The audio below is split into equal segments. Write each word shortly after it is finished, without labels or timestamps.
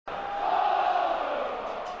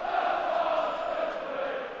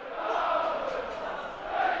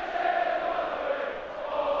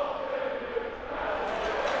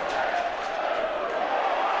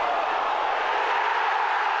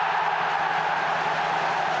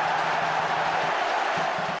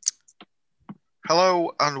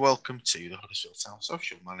Hello and welcome to the Huddersfield Town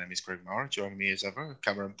Social. My name is Greg Mara. Joining me as ever,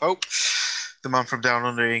 Cameron Pope, the man from down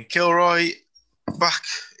under in Kilroy. Back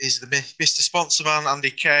is the Mr. Sponsor Man,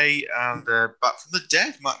 Andy Kay, and back from the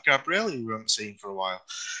dead, Matt Gabriel, who we haven't seen for a while,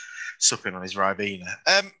 supping on his Ribena.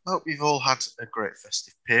 Hope you've all had a great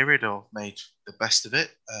festive period or made the best of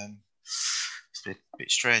it. It's been a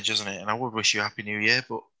bit strange, hasn't it? And I would wish you a Happy New Year,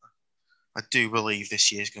 but I do believe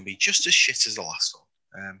this year is going to be just as shit as the last one.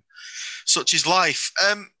 Such is life.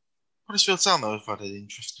 Huddersfield Town, though, have had an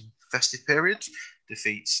interesting festive period.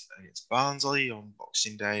 Defeats against Barnsley on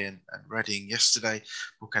Boxing Day and Reading yesterday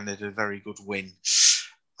bookended a very good win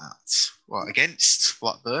against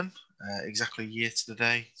Blackburn. Exactly a year to the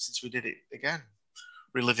day since we did it again.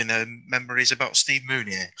 Reliving memories about Steve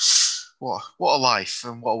Mounier. What a life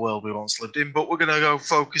and what a world we once lived in. But we're going to go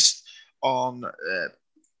focus on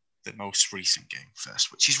the most recent game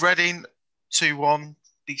first, which is Reading 2-1.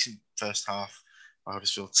 Decent first half by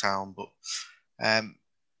Huddersfield Town, but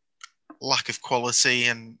lack of quality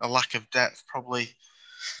and a lack of depth, probably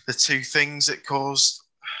the two things that caused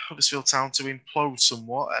Huddersfield Town to implode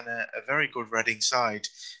somewhat. And a very good Reading side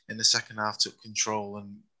in the second half took control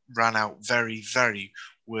and ran out very, very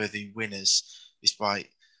worthy winners, despite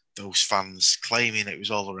those fans claiming it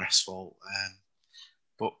was all the rest's fault.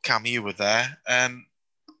 But Cam, you were there.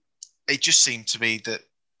 It just seemed to be that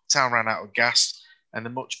Town ran out of gas and the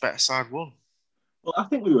much better side won. Well, I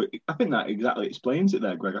think that exactly explains it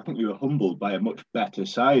there, Greg. I think we were humbled by a much better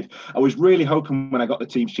side. I was really hoping when I got the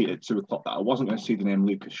team sheet at 2:00 that I wasn't going to see the name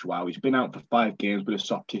Lucas Schwau. He's been out for 5 games with a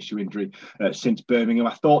soft tissue injury since Birmingham.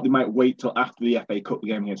 I thought they might wait till after the FA Cup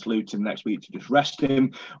game against Luton next week to just rest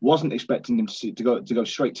him. Wasn't expecting him to go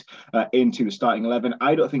straight into the starting 11.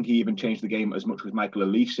 I don't think he even changed the game as much as Michael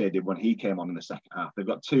Elise did when he came on in the second half. They've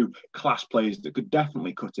got 2 class players that could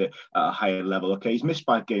definitely cut it at a higher level. Okay, he's missed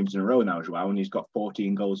 5 games in a row now, Joao, and he's got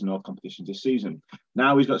 14 goals in all competitions this season.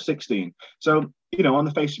 Now he's got 16. So, on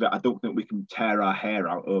the face of it, I don't think we can tear our hair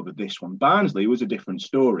out over this one. Barnsley was a different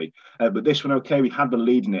story. But this one, okay, we had the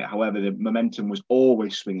lead in it. However, the momentum was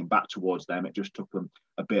always swinging back towards them. It just took them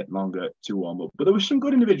a bit longer to warm up. But there was some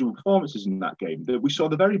good individual performances in that game. We saw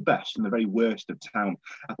the very best and the very worst of Town.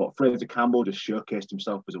 I thought Fraser Campbell just showcased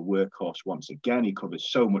himself as a workhorse once again. He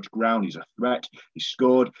covers so much ground. He's a threat. He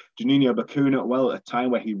scored. Juninho Bacuna, well, at a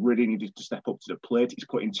time where he really needed to step up to the plate. He's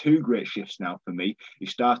put in 2 great shifts now for me. He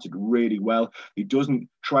started really well. He doesn't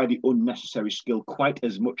try the unnecessary skill quite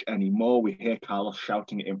as much anymore. We hear Carlos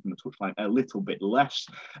shouting at him from the touchline a little bit less.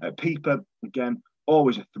 Pieper, again,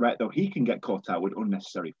 always a threat, though he can get caught out with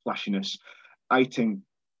unnecessary flashiness. I think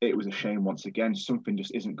it was a shame once again. Something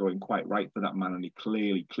just isn't going quite right for that man, and he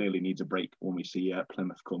clearly needs a break when we see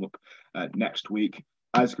Plymouth come up next week.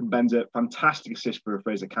 Isaac Benza, fantastic assist for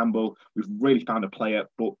Fraser Campbell. We've really found a player,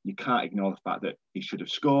 but you can't ignore the fact that he should have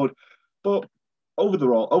scored. But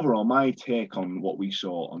overall, my take on what we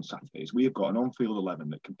saw on Saturday is we have got an on-field 11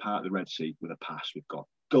 that can part the Red Sea with a pass. We've got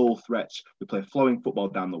goal threats. We play flowing football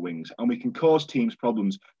down the wings, and we can cause teams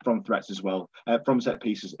problems from threats as well, from set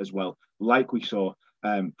pieces as well, like we saw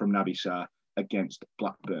from Naby Sarr against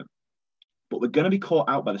Blackburn. But we're going to be caught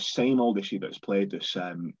out by the same old issue that's played us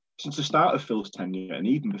since the start of Phil's tenure, and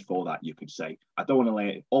even before that, you could say. I don't want to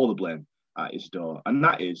lay all the blame at his door, and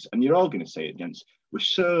that is, and you're all going to say it, gents, we're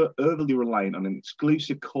so overly reliant on an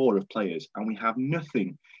exclusive core of players, and we have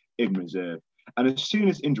nothing in reserve. And as soon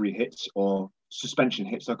as injury hits or suspension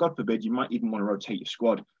hits, or God forbid, you might even want to rotate your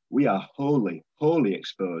squad, we are wholly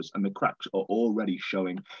exposed, and the cracks are already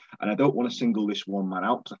showing. And I don't want to single this one man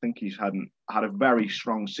out, because I think he's had a very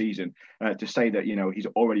strong season. To say that, he's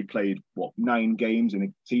already played, 9 games in a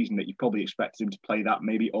season that you probably expected him to play that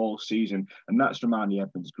maybe all season, and that's Rarmani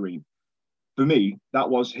Evans-Green. For me, that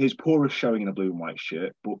was his poorest showing in a blue and white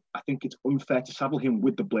shirt, but I think it's unfair to saddle him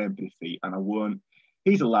with the blame for defeat, and I won't.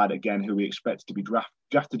 He's a lad, again, who we expect to be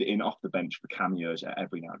drafted in off the bench for cameos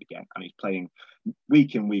every now and again, and he's playing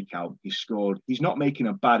week in, week out. He's scored. He's not making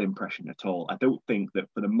a bad impression at all. I don't think that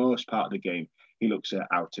for the most part of the game, he looks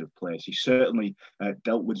out of place. He certainly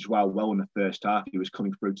dealt with Joao well in the first half. He was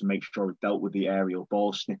coming through to make sure he dealt with the aerial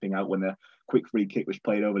ball, sniffing out when the quick free kick was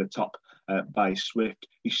played over the top by Swift.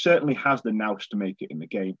 He certainly has the nous to make it in the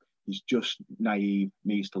game. He's just naive,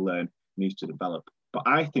 needs to learn, needs to develop. But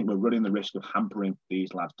I think we're running the risk of hampering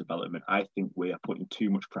these lads' development. I think we are putting too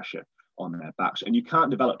much pressure on their backs. And you can't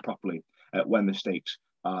develop properly when the stakes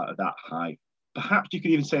are that high. Perhaps you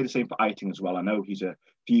could even say the same for Eiting as well. I know he's a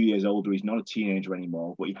few years older. He's not a teenager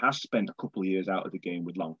anymore, but he has spent a couple of years out of the game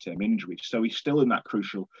with long-term injuries. So he's still in that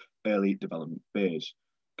crucial early development phase.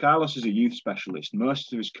 Carlos is a youth specialist.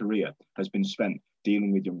 Most of his career has been spent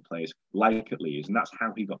dealing with young players like at Leeds, and that's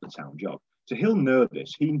how he got the town job. So he'll know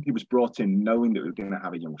this. He was brought in knowing that we were going to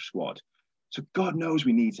have a young squad. So God knows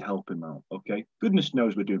we need to help him out, okay? Goodness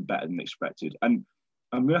knows we're doing better than expected. And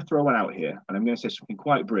I'm going to throw one out here, and I'm going to say something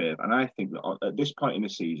quite brave. And I think that at this point in the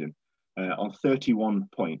season, on 31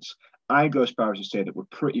 points, I go as far as to say that we're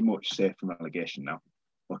pretty much safe from relegation now,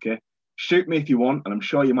 okay? Shoot me if you want, and I'm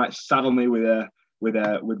sure you might saddle me with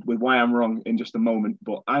why I'm wrong in just a moment,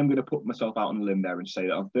 but I'm going to put myself out on a limb there and say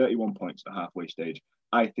that on 31 points at the halfway stage,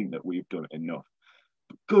 I think that we've done enough.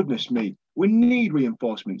 But goodness me, we need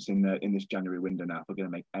reinforcements in this January window now if we're going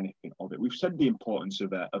to make anything of it. We've said the importance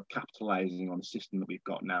of capitalising on the system that we've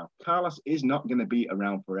got now. Carlos is not going to be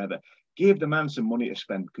around forever. Give the man some money to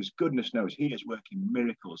spend, because goodness knows he is working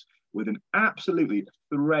miracles with an absolutely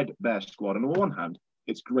threadbare squad. On the one hand,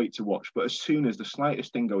 it's great to watch, but as soon as the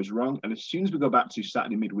slightest thing goes wrong, and as soon as we go back to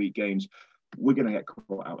Saturday midweek games, we're going to get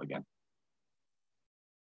caught out again.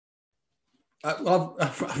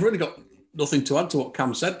 I've really got nothing to add to what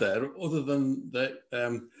Cam said there, other than that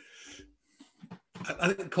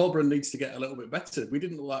I think Corberán needs to get a little bit better. We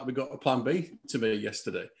didn't look like we got a plan B to me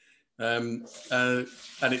yesterday. And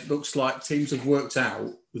it looks like teams have worked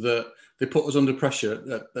out that they put us under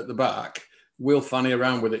pressure at the back. We'll fanny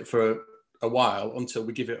around with it for a while until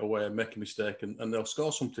we give it away and make a mistake, and they'll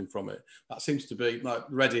score something from it. That seems to be like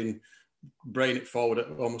Reading brain it forward at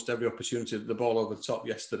almost every opportunity, the ball over the top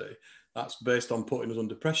yesterday. That's based on putting us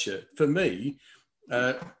under pressure. For me,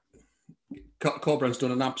 Corberán's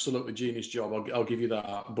done an absolutely genius job. I'll give you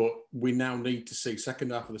that. But we now need to see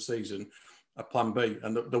second half of the season a plan B,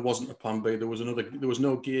 and there wasn't a plan B. There was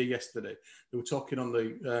no gear yesterday. They were talking on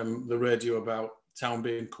the radio about Town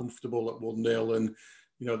being comfortable at 1-0, and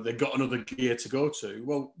they got another gear to go to.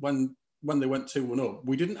 Well, when they went 2-1 up,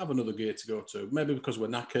 we didn't have another gear to go to. Maybe because we're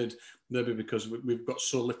knackered, maybe because we've got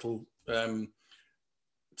so little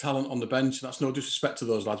talent on the bench. That's no disrespect to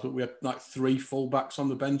those lads, but we had like 3 full-backs on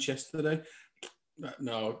the bench yesterday.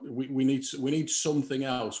 No, we need something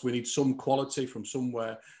else. We need some quality from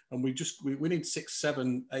somewhere, and we need 6,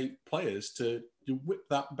 7, 8 players to whip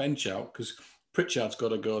that bench out, because Pritchard's got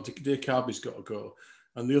to go, Diakabi's got to go,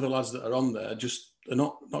 and the other lads that are on there just are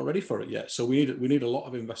not ready for it yet. So we need a lot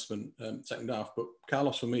of investment second half. But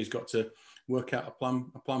Carlos, for me, has got to work out a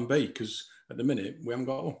plan B, because at the minute we haven't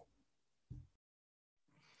got one.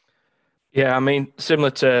 Yeah, I mean,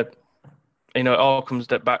 similar to, it all comes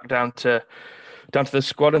back down to the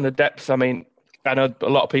squad and the depth. I mean, I know a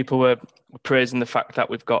lot of people were praising the fact that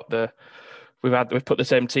we've put the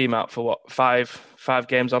same team out for five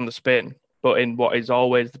games on the spin, but in what is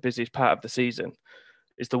always the busiest part of the season,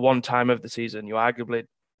 is the one time of the season you arguably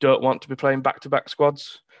don't want to be playing back-to-back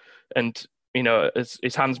squads. And,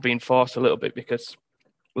 his hand's been forced a little bit because,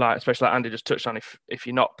 especially like Andy just touched on, if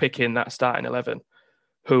you're not picking that starting 11,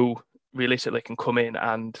 who realistically can come in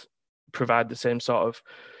and provide the same sort of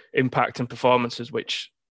impact and performances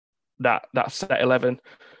which that set 11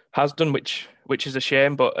 has done, which is a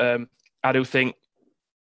shame. But I do think,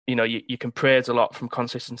 you can praise a lot from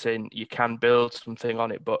consistency and you can build something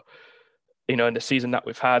on it. But, in the season that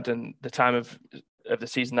we've had and the time of the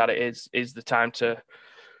season that it is the time to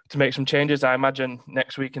make some changes. I imagine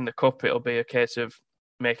next week in the Cup, it'll be a case of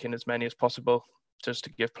making as many as possible just to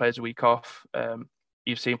give players a week off.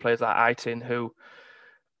 You've seen players like Aitin, who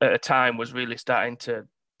at a time was really starting to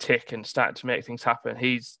tick and starting to make things happen.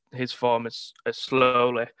 His form has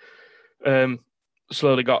slowly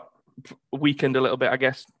got weakened a little bit, I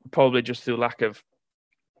guess, probably just through lack of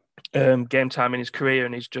game time in his career,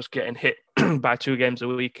 and he's just getting hit by 2 games a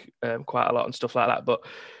week quite a lot and stuff like that. But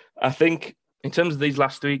I think in terms of these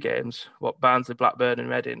last 3 games, Barnsley, Blackburn and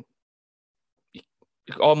Reading,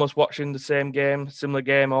 almost watching the same game, similar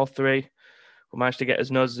game, all 3. We managed to get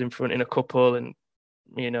his noses in front in a couple, and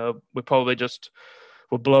we probably just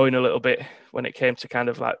were blowing a little bit when it came to kind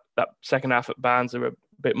of like that second half at Barnes. They were a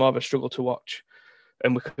bit more of a struggle to watch,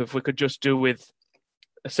 and if we could just do with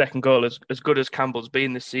a second goal as good as Campbell's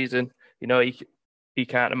been this season, he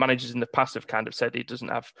can't. The managers in the past have kind of said he doesn't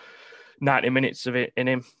have 90 minutes of it in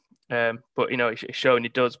him, but he's showing he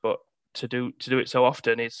does. But to do it so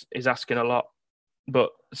often is asking a lot.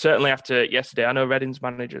 But certainly after yesterday, I know Reading's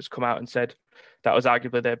managers come out and said that was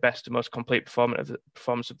arguably their best and most complete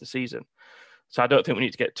performance of the season. So I don't think we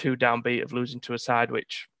need to get too downbeat of losing to a side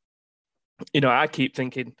which, I keep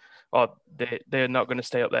thinking, they're not going to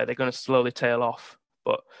stay up there. They're going to slowly tail off.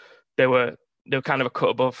 But they were kind of a cut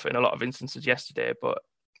above in a lot of instances yesterday. But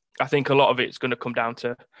I think a lot of it's going to come down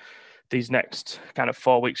to these next kind of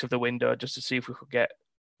 4 weeks of the window, just to see if we could get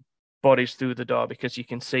bodies through the door, because you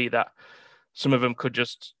can see that some of them could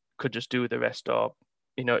just do with the rest, or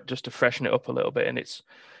just to freshen it up a little bit. And it's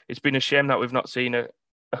been a shame that we've not seen a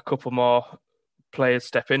couple more players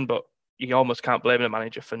step in, but you almost can't blame the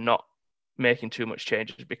manager for not making too much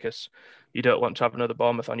changes, because you don't want to have another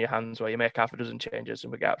Bournemouth on your hands where you make half a dozen changes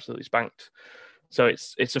and we get absolutely spanked. So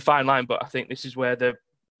it's a fine line, but I think this is where the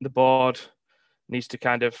board needs to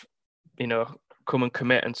kind of, come and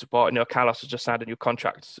commit and support. Carlos has just signed a new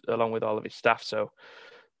contract along with all of his staff, so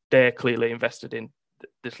they're clearly invested in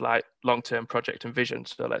this long-term project and vision.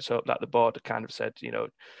 So let's hope that the board kind of said,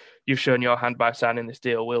 you've shown your hand by signing this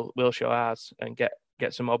deal, we'll show ours and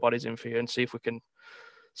get some more bodies in for you and see if we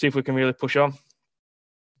can really push on.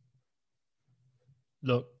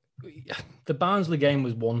 Look, the Barnsley game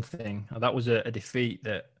was one thing. That was a defeat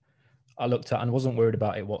that I looked at and wasn't worried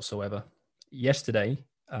about it whatsoever. Yesterday,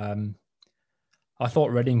 I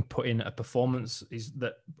thought Reading put in a performance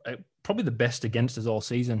probably the best against us all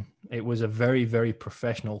season. It was a very, very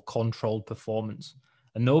professional, controlled performance,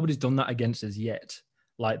 and nobody's done that against us yet,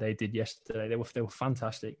 like they did yesterday. They were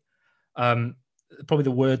fantastic. Probably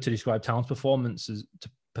the word to describe Town's performance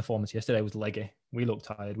yesterday was leggy. We looked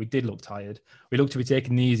tired. We did look tired. We looked to be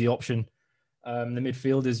taking the easy option. The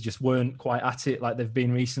midfielders just weren't quite at it like they've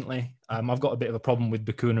been recently. I've got a bit of a problem with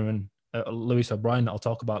Bacuna and Lewis O'Brien that I'll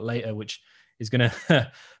talk about later, which is going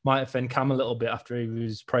to might offend Cam a little bit after he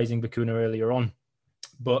was praising Bacuna earlier on.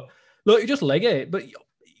 But look, you just leggy. But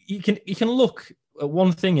you can look at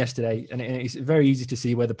one thing yesterday, and it's very easy to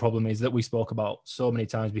see where the problem is that we spoke about so many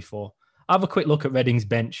times before. Have a quick look at Reading's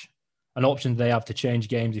bench and options they have to change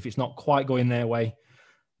games if it's not quite going their way.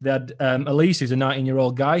 They had Elise, who's a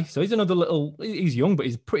 19-year-old guy. So he's young, but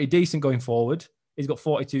he's pretty decent going forward. He's got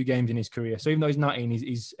 42 games in his career. So even though he's 19,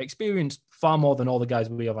 he's experienced far more than all the guys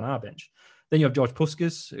we have on our bench. Then you have George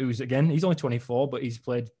Puskas, he's only 24, but he's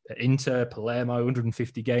played at Inter, Palermo,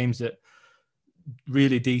 150 games at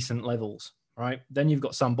really decent levels, right? Then you've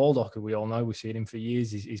got Sam Baldock, who we all know. We've seen him for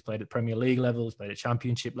years. He's played at Premier League level. He's played at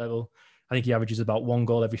Championship level. I think he averages about 1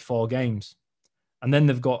 goal every 4 games. And then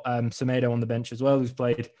they've got Semedo on the bench as well, who's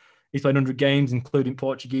played 100 games, including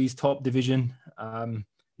Portuguese top division.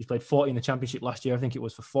 He's played 40 in the Championship last year. I think it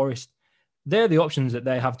was for Forest. They're the options that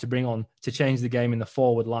they have to bring on to change the game in the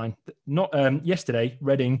forward line. Yesterday,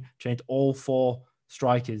 Reading changed all 4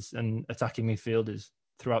 strikers and attacking midfielders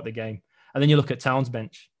throughout the game. And then you look at Town's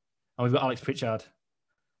bench, and we've got Alex Pritchard.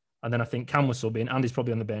 And then I think Cam was subbing, and Andy's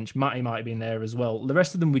probably on the bench. Matty might have been there as well. The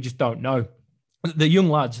rest of them, we just don't know. The young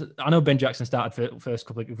lads, I know Ben Jackson started for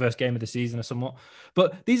first game of the season or somewhat,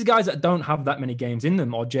 but these guys that don't have that many games in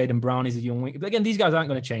them, or Jaden Brown is a young wing. But again, these guys aren't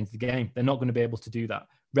going to change the game. They're not going to be able to do that.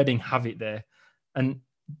 Reading have it there. And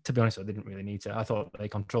to be honest, they didn't really need to. I thought they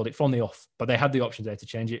controlled it from the off, but they had the options there to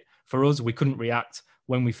change it. For us, we couldn't react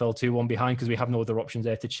when we fell 2-1 behind because we have no other options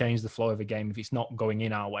there to change the flow of a game if it's not going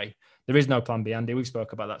in our way. There is no plan B, Andy. We've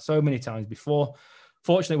spoke about that so many times before.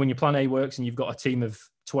 Fortunately, when your plan A works and you've got a team of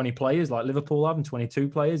 20 players like Liverpool have and 22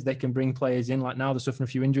 players, they can bring players in. Like now they're suffering a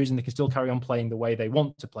few injuries and they can still carry on playing the way they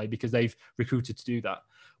want to play because they've recruited to do that.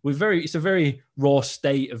 It's a very raw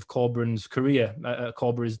state of Corbyn's career,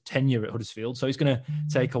 Corbyn's tenure at Huddersfield. So it's going to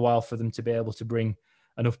take a while for them to be able to bring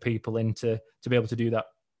enough people in to be able to do that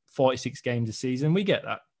 46 games a season. We get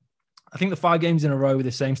that. I think the 5 games in a row with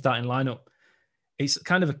the same starting lineup, it's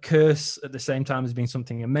kind of a curse at the same time as being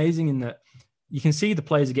something amazing in that you can see the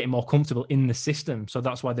players are getting more comfortable in the system. So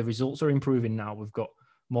that's why the results are improving now. We've got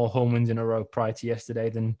more home wins in a row prior to yesterday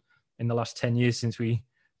than in the last 10 years since we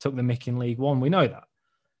took the mick in League One. We know that.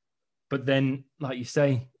 But then, like you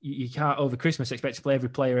say, you can't over Christmas expect to play every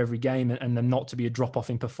player every game and then not to be a drop-off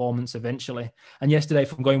in performance eventually. And yesterday,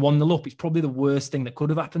 from going 1-0 up, it's probably the worst thing that could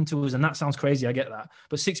have happened to us. And that sounds crazy, I get that.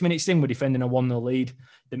 But 6 minutes in, we're defending a 1-0 lead.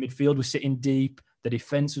 The midfield was sitting deep. The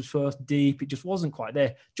defence was first deep. It just wasn't quite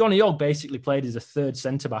there. Johnny Ogg basically played as a third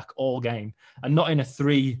centre-back all game and not in a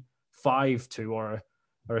 3-5-2 or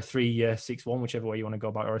a 3-6-1, whichever way you want to go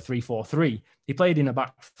about, or a 3-4-3. He played in a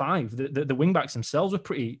back 5. The wing-backs themselves were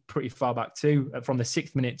pretty far back too, from the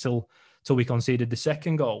 6th minute till we conceded the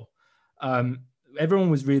second goal.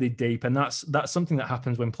 Everyone was really deep, and that's something that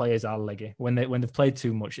happens when players are leggy, when they've played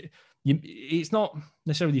too much. It's not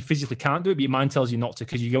necessarily you physically can't do it, but your mind tells you not to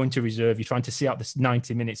because you go into reserve. You're trying to see out this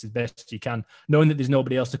 90 minutes as best you can, knowing that there's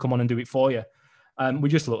nobody else to come on and do it for you. We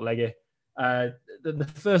just look leggy. The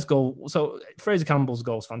first goal, so Fraser Campbell's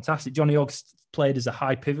goal is fantastic. Johnny Ogg played as a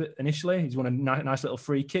high pivot initially. He's won a nice little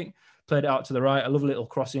free kick, played it out to the right. A lovely little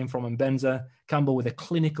crossing from Mbenza. Campbell with a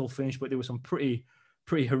clinical finish, but there was some pretty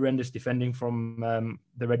horrendous defending from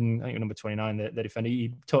the Reading, I think number 29, the defender.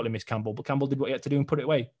 He totally missed Campbell, but Campbell did what he had to do and put it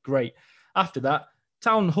away. Great. After that,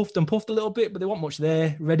 Town huffed and puffed a little bit, but they weren't much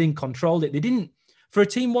there. Reading controlled it. They didn't. For a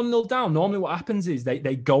team 1-0 down, normally what happens is they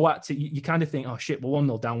go at it. You kind of think, oh shit, we're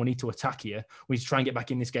 1-0 down. We need to attack here. We need to try and get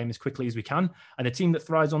back in this game as quickly as we can. And the team that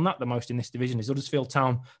thrives on that the most in this division is Huddersfield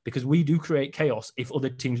Town, because we do create chaos if other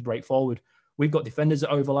teams break forward. We've got defenders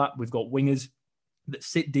that overlap. We've got wingers that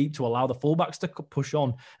sit deep to allow the fullbacks to push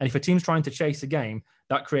on. And if a team's trying to chase a game,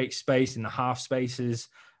 that creates space in the half spaces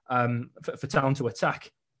for Town to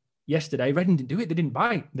attack. Yesterday, Reading didn't do it. They didn't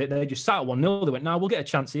bite. They just sat at 1-0. They went, we'll get a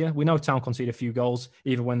chance here. We know Town concede a few goals,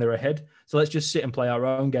 even when they're ahead. So let's just sit and play our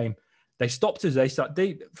own game. They stopped us. They sat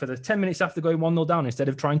deep. For the 10 minutes after going 1-0 down, instead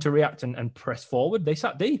of trying to react and press forward, they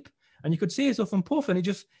sat deep. And you could see us huff and puff, and it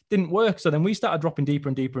just didn't work. So then we started dropping deeper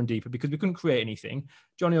and deeper and deeper because we couldn't create anything.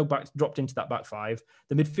 Johnny Hogg dropped into that back five.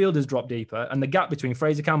 The midfielders dropped deeper, and the gap between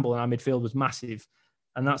Fraser Campbell and our midfield was massive.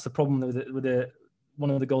 And that's the problem with one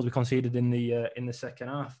of the goals we conceded in the second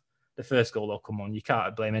half. The first goal, though, come on, you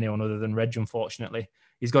can't blame anyone other than Reg, unfortunately.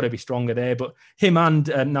 He's got to be stronger there. But him and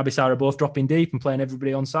Naby Sarr both dropping deep and playing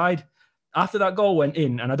everybody onside. After that goal went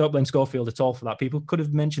in, and I don't blame Schofield at all for that. People could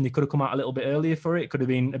have mentioned he could have come out a little bit earlier for it. Could have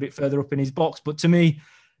been a bit further up in his box. But to me,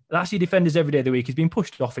 that's your defenders every day of the week. He's been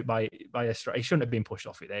pushed off it by a strike. He shouldn't have been pushed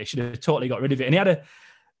off it there. He should have totally got rid of it. And he had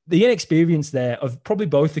the inexperience there of probably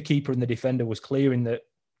both the keeper and the defender was clear in that.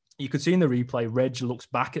 You could see in the replay, Reg looks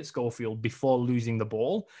back at Schofield before losing the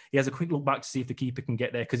ball. He has a quick look back to see if the keeper can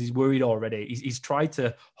get there because he's worried already. He's tried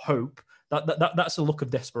to hope. That's a look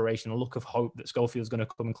of desperation, a look of hope that Schofield's going to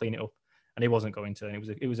come and clean it up. And he wasn't going to. And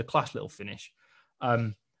it was a class little finish.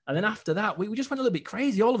 And then after that, we just went a little bit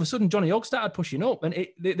crazy. All of a sudden, Johnny Hogg started pushing up. And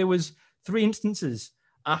there was 3 instances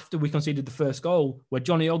after we conceded the first goal where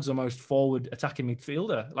Johnny Hogg's almost forward attacking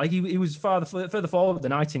midfielder. Like he was further forward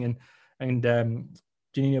than Eiting and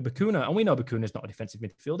Janino Bacuna. And we know Bacuna's not a defensive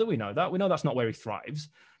midfielder. We know that. We know that's not where he thrives.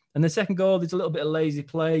 And the second goal, there's a little bit of lazy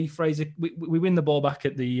play. Fraser, we win the ball back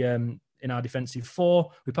at the in our defensive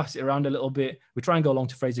 4. We pass it around a little bit. We try and go along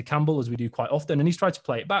to Fraser Campbell, as we do quite often. And he's tried to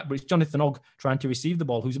play it back, but it's Jonathan Hogg trying to receive the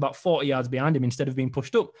ball, who's about 40 yards behind him instead of being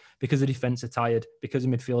pushed up because the defence are tired, because the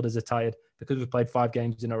midfielders are tired, because we've played 5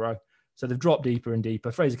 games in a row. So they've dropped deeper and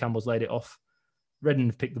deeper. Fraser Campbell's laid it off. Reading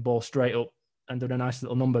have picked the ball straight up and done a nice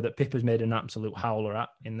little number that Pippa's made an absolute howler at,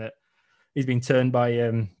 in that he's been turned by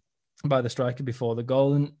the striker before the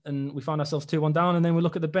goal, and we find ourselves 2-1 down, and then we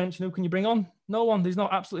look at the bench, and who can you bring on? No one. There's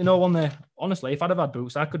absolutely no one there. Honestly, if I'd have had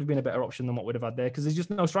Boots, I could have been a better option than what we'd have had there, because there's just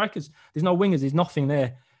no strikers. There's no wingers. There's nothing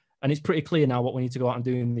there. And it's pretty clear now what we need to go out and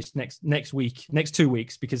do in this next 2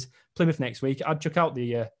 weeks, because Plymouth next week, I'd chuck out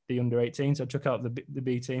the under-18s. I'd chuck out the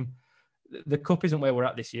B team. The cup isn't where we're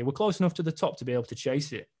at this year. We're close enough to the top to be able to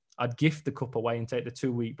chase it. I'd gift the cup away and take the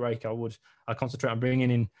 2-week break. I'd concentrate on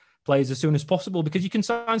bringing in players as soon as possible, because you can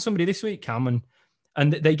sign somebody this week, Cam,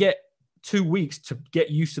 and they get 2 weeks to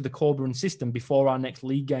get used to the Corberan system before our next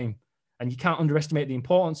league game. And you can't underestimate the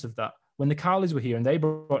importance of that. When the Carleys were here and they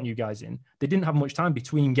brought new guys in, they didn't have much time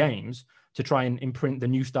between games to try and imprint the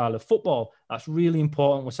new style of football. That's really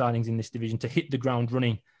important with signings in this division, to hit the ground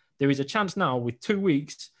running. There is a chance now with 2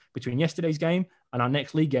 weeks between yesterday's game and our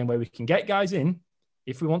next league game where we can get guys in,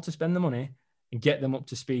 if we want to spend the money, and get them up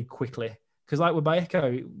to speed quickly. Because like with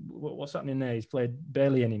Bayeko, what's happening there? He's played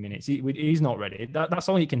barely any minutes. He's not ready. That's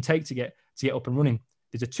all it can take to get up and running.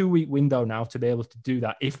 There's a 2-week window now to be able to do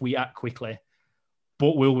that if we act quickly.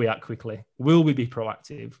 But will we act quickly? Will we be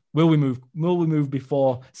proactive? Will we move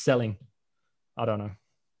before selling? I don't know.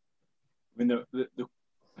 I mean,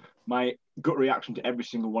 my gut reaction to every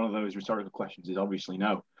single one of those rhetorical questions is obviously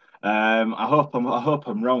no. I hope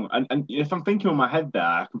I'm wrong. And if I'm thinking in my head there,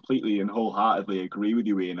 I completely and wholeheartedly agree with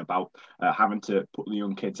you, Ian, about having to put the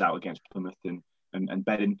young kids out against Plymouth and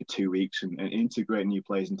bed in for 2 weeks and integrate new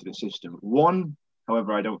players into the system.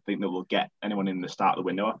 However, I don't think that we'll get anyone in the start of the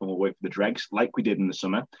window. I think we'll wait for the dregs like we did in the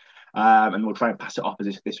summer. And we'll try and pass it off as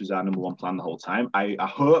if this was our number one plan the whole time. I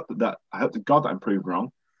hope to God that I'm proved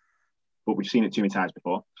wrong, but we've seen it too many times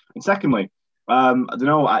before. And secondly, I don't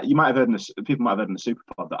know, people might have heard in the Super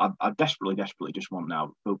Pod that I desperately just want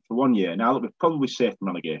now, for 1 year, now that we're probably safe from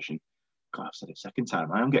relegation. God, I've said it a second time.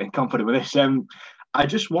 I am getting confident with this. I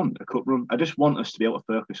just want a cup run. I just want us to be able to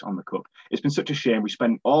focus on the cup. It's been such a shame. We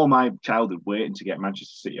spent all my childhood waiting to get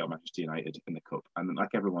Manchester City or Manchester United in the cup. And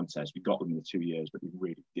like everyone says, we got them in the 2 years, but we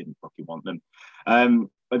really didn't fucking want them. And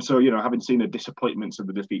so, having seen the disappointments of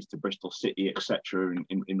the defeats to Bristol City, etc.,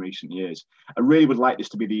 in recent years, I really would like this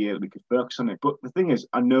to be the year that we could focus on it. But the thing is,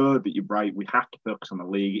 I know that you're right. We have to focus on the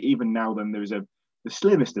league. Even now, then, there's a the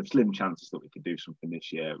slimmest of slim chances that we could do something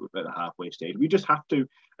this year at the halfway stage. We just have to.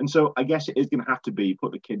 And so I guess it is going to have to be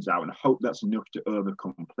put the kids out and hope that's enough to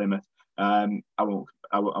overcome Plymouth. I won't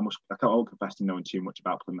confess to knowing too much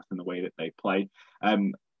about Plymouth and the way that they play. They're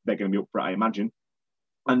going to be up for it, I imagine.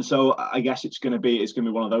 And so I guess it's going to be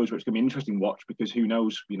one of those where it's going to be an interesting watch, because who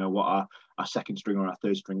knows, what our second string or our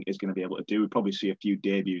third string is going to be able to do. We'll probably see a few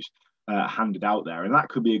debuts handed out there, and that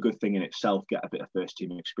could be a good thing in itself, get a bit of first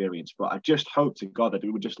team experience. But I just hope to God that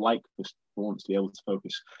we would just like for once to be able to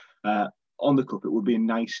focus on the cup. It would be a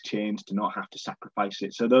nice change to not have to sacrifice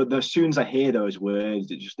it. So as soon as I hear those words,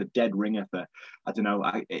 it's just a dead ringer for, I don't know,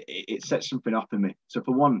 it sets something up in me. So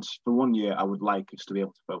for 1 year, I would like us to be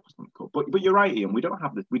able to focus on the cup. But you're right, Ian, we don't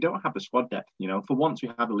have the squad depth. For once we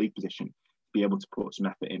have a league position to be able to put some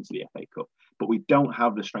effort into the FA Cup, but we don't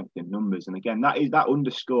have the strength in numbers. And again, that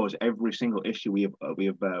underscores every single issue we've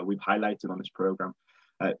highlighted on this programme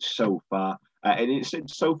so far. And it's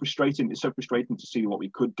so frustrating. It's so frustrating to see what we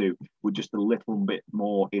could do with just a little bit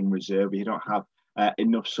more in reserve. We don't have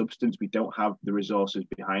enough substance. We don't have the resources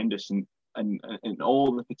behind us, and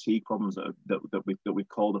all the fatigue problems that we've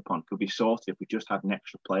called upon could be sorted if we just had an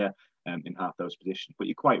extra player in half those positions. But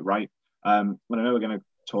you're quite right. When I know we're going to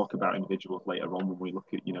talk about individuals later on when we look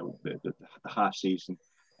at the half season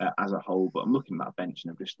as a whole, but I'm looking at that bench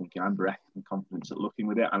and I'm just thinking I'm bereft in confidence at looking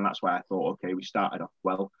with it, and that's why I thought, okay, we started off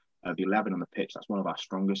well. The 11 on the pitch, that's one of our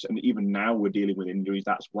strongest. And even now we're dealing with injuries.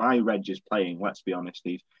 That's why Reg is playing. Let's be honest.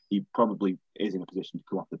 He probably is in a position to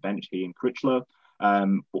come off the bench, he and Critchlow.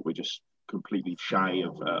 But we're just completely shy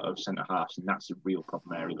of centre halves. And that's a real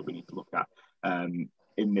problem area that we need to look at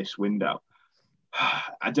in this window.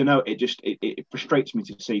 I don't know. It frustrates me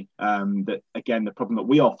to see that, again, the problem that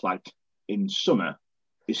we all flagged in summer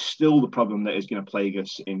is still the problem that is going to plague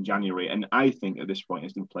us in January. And I think at this point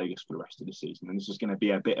it's going to plague us for the rest of the season. And this is going to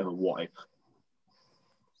be a bit of a what if.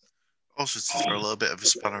 Also, to throw a little bit of a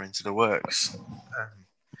spanner into the works,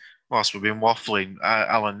 whilst we've been waffling,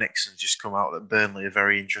 Alan Nixon's just come out that Burnley are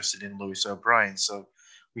very interested in Lewis O'Brien. So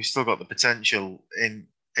we've still got the potential in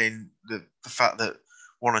the fact that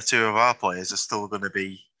one or two of our players are still going to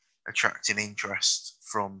be attracting interest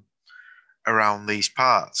from around these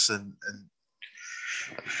parts. And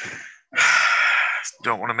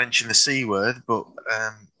don't want to mention the C word, but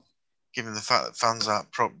given the fact that fans aren't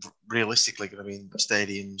realistically going to be in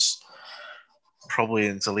stadiums probably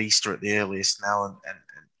until Easter at the earliest now, and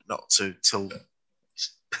not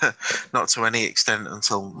to any extent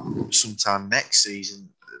until sometime next season,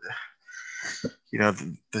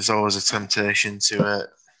 there's always a temptation to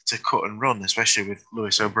cut and run, especially with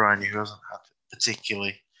Lewis O'Brien, who hasn't had a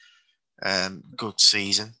particularly good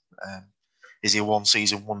season. Is he a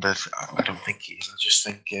one-season wonder? I don't think he is. I just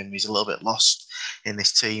think he's a little bit lost in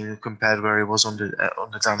this team compared to where he was under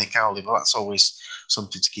Danny Cowley, but that's always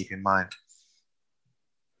something to keep in mind.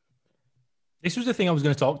 This was the thing I was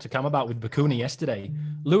going to talk to Cam about with Bacuna yesterday.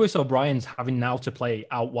 Lewis O'Brien's having now to play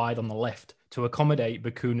out wide on the left to accommodate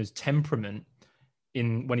Bacuna's temperament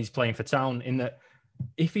when he's playing for Town, in that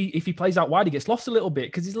if he plays out wide, he gets lost a little bit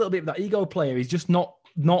because he's a little bit of that ego player. He's just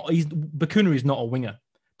Bacuna is not a winger.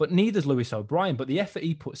 But neither's Lewis O'Brien. But the effort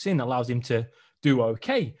he puts in allows him to do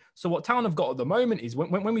okay. So what Town have got at the moment is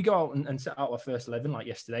when we go out and set out our first 11 like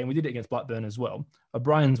yesterday, and we did it against Blackburn as well,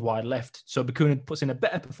 O'Brien's wide left. So Bacuna puts in a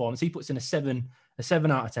better performance. He puts in a 7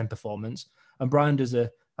 out of 10 performance. And Brian does a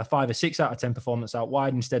 5 or 6 out of 10 performance out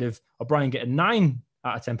wide, instead of O'Brien getting a 9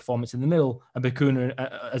 out of 10 performance in the middle and Bacuna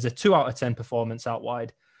as a 2 out of 10 performance out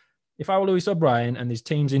wide. If I were Lewis O'Brien and his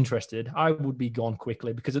team's interested, I would be gone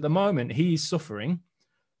quickly, because at the moment he's suffering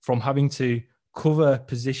from having to cover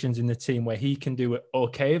positions in the team where he can do it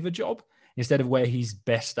okay of a job instead of where he's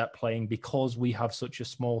best at playing, because we have such a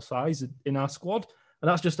small size in our squad. And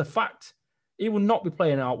that's just a fact. He will not be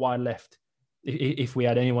playing out wide left if we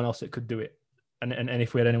had anyone else that could do it. And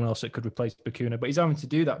if we had anyone else that could replace Bacuna. But he's having to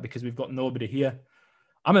do that because we've got nobody here.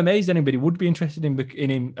 I'm amazed anybody would be interested in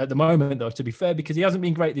him at the moment, though, to be fair, because he hasn't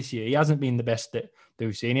been great this year. He hasn't been the best that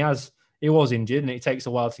we've seen. He was injured, and it takes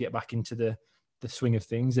a while to get back into the swing of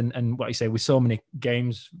things. And what you say, with so many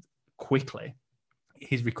games quickly,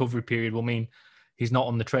 his recovery period will mean he's not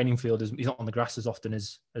on the training field, he's not on the grass as often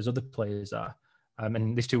as other players are.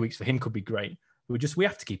 And this 2 weeks for him could be great. We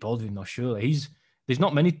have to keep hold of him, though, surely. There's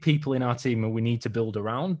not many people in our team who we need to build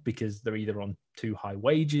around, because they're either on too high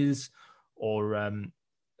wages or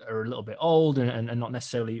are a little bit old and not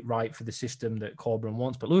necessarily right for the system that Corberan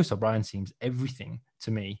wants. But Lewis O'Brien seems everything to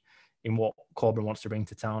me in what Corberan wants to bring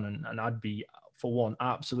to Town. And I'd be, for one,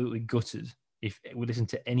 absolutely gutted if we listen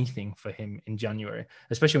to anything for him in January,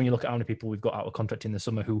 especially when you look at how many people we've got out of contract in the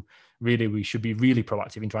summer who really we should be really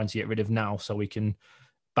proactive in trying to get rid of now so we can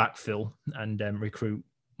backfill and recruit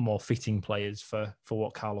more fitting players for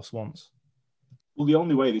what Carlos wants. Well, the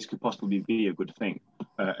only way this could possibly be a good thing,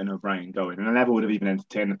 an O'Brien going, and I never would have even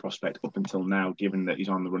entertained the prospect up until now, given that he's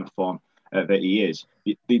on the run of form that he is.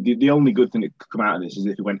 The only good thing that could come out of this is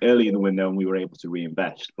if it went early in the window and we were able to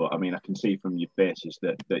reinvest. But I mean, I can see from your faces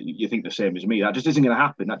that you think the same as me. That just isn't going to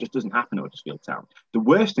happen. That just doesn't happen at Huddersfield Town. The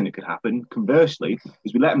worst thing that could happen, conversely,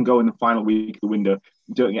 is we let him go in the final week of the window,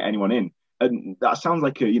 don't get anyone in. And that sounds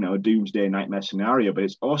like a doomsday nightmare scenario, but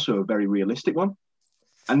it's also a very realistic one.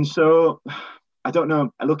 And so I don't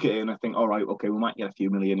know. I look at it and I think, all right, okay, we might get a few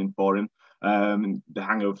million in for him. The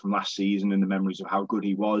hangover from last season and the memories of how good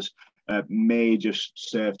he was may just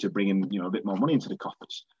serve to bring in, a bit more money into the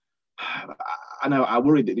coffers. I know. I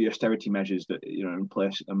worry that the austerity measures that in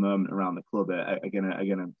place at the moment around the club are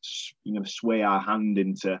going to sway our hand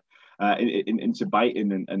into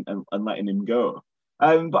biting and letting him go.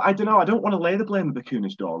 But I don't know. I don't want to lay the blame at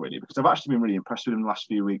Bacuna's door, really, because I've actually been really impressed with him the last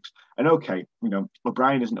few weeks. And okay,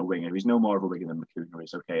 O'Brien isn't a winger. He's no more of a winger than Bacuna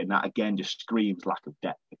is, okay? And that, again, just screams lack of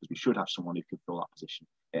depth, because we should have someone who can fill that position.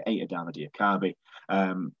 It down a Diakabi.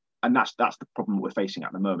 And that's the problem we're facing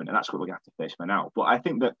at the moment, and that's what we're going to have to face for now. But I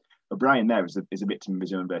think that O'Brien there is a victim of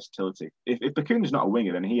his own versatility. If Bacuna's not a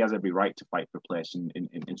winger, then he has every right to fight for a place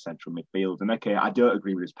in central midfield. And okay, I don't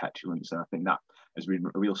agree with his petulance, and I think that has been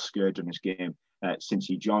a real scourge on his game since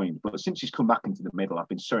he joined. But since he's come back into the middle, I've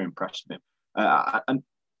been so impressed with him. And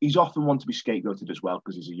he's often one to be scapegoated as well,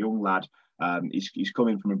 because he's a young lad. He's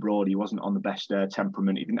coming from abroad. He wasn't on the best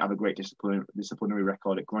temperament. He didn't have a great disciplinary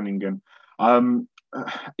record at Groningen.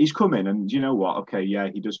 He's come in, and you know what? Okay, yeah,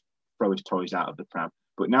 he does throw his toys out of the pram.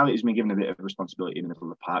 But now that he's been given a bit of responsibility in the middle of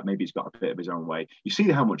the park, maybe he's got a bit of his own way. You see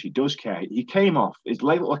how much he does care. He came off. His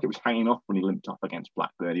leg looked like it was hanging off when he limped off against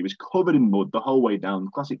Blackburn. He was covered in mud the whole way down.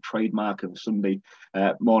 Classic trademark of a Sunday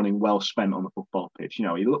morning well spent on the football pitch. He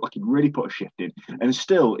looked like he'd really put a shift in. And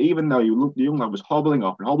still, even though the young lad was hobbling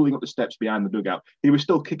up the steps behind the dugout, he was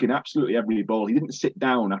still kicking absolutely every ball. He didn't sit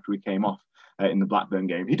down after he came off in the Blackburn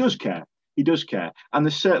game. He does care. He does care. And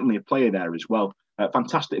there's certainly a player there as well.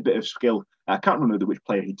 Fantastic bit of skill. I can't remember which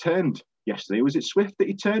player he turned yesterday. Was it Swift that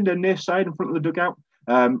he turned near side in front of the dugout?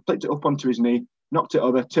 Flicked it up onto his knee, knocked it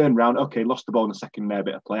over, turned round. Okay, lost the ball in the second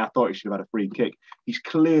bit of play. I thought he should have had a free kick. He's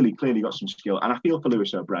clearly got some skill. And I feel for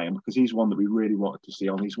Lewis O'Brien, because he's one that we really wanted to see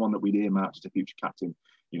on. He's one that we'd earmarked as a future captain,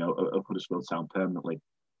 of Huddersfield Town permanently.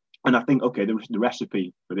 And I think, okay, the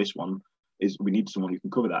recipe for this one is we need someone who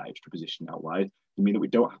can cover that extra position out wide. I mean that we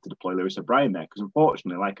don't have to deploy Lewis O'Brien there, because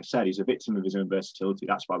unfortunately, like I said, he's a victim of his own versatility.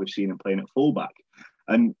 That's why we've seen him playing at fullback,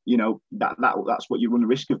 and that's what you run the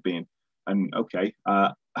risk of being. And okay,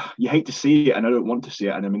 you hate to see it, and I don't want to see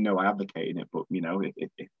it, and I mean, no, I advocate it. But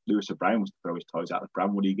if Lewis O'Brien was to throw his toys out of the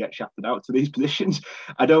pram, would he get shafted out to these positions?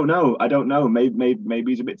 I don't know.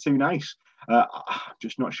 Maybe he's a bit too nice. I'm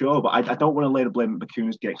just not sure, but I don't want to lay the blame at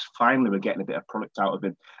Bacuna's gates. Finally, we're getting a bit of product out of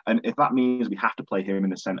him, and if that means we have to play him in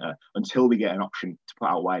the centre until we get an option to put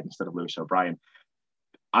out wide instead of Lewis O'Brien,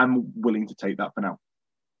 I'm willing to take that for now.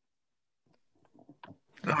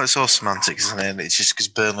 No, it's all semantics, isn't it? And it's just because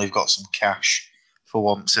Burnley have got some cash for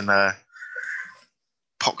once in their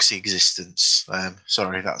poxy existence.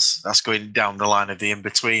 Sorry, that's going down the line of the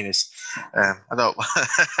in-betweeners. I don't.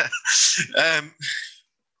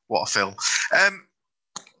 What a film.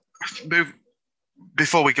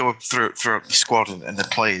 Before we go through the squad and the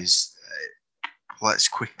players, let's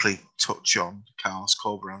quickly touch on Carlos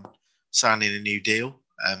Corberán signing a new deal.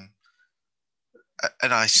 A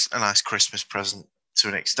nice Christmas present to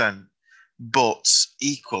an extent, but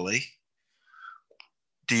equally,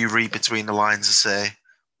 do you read between the lines and say,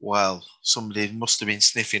 well, somebody must have been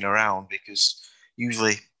sniffing around, because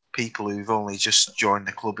usually people who've only just joined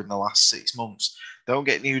the club in the last 6 months don't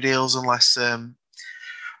get new deals unless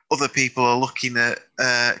other people are looking at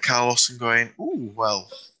Carlos and going, "Ooh, well,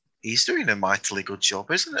 he's doing a mightily good job,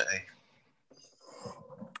 isn't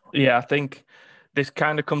he?" Yeah, I think this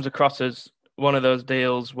kind of comes across as one of those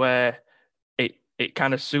deals where it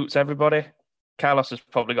kind of suits everybody. Carlos has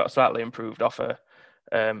probably got a slightly improved offer,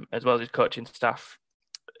 as well as his coaching staff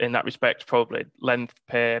in that respect, probably length,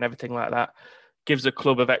 pay and everything like that. Gives the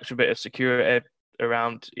club an extra bit of security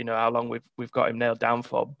around, how long we've got him nailed down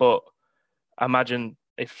for. But I imagine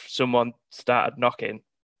if someone started knocking,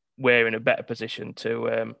 we're in a better position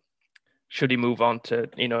to, should he move on to,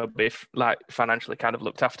 be financially kind of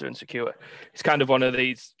looked after and secure. It's kind of one of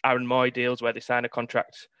these Aaron Moy deals where they sign a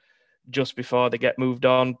contract just before they get moved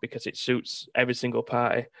on because it suits every single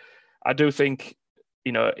party. I do think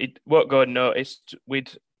you know, it won't go unnoticed.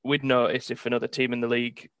 We'd notice if another team in the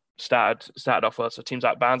league started off well. So teams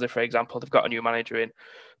like Barnsley, for example, they've got a new manager in.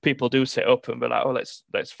 People do sit up and be like, oh,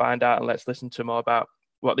 let's find out and let's listen to more about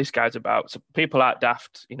what this guy's about. So people aren't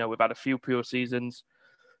daft. You know, we've had a few pure seasons.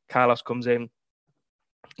 Carlos comes in,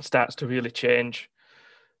 starts to really change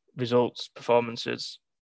results, performances.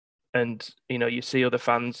 And, you know, you see other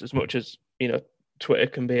fans, as much as, you know, Twitter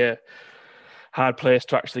can be a hard place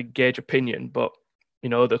to actually gauge opinion, but, you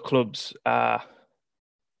know, the clubs are,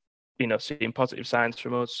 you know, seeing positive signs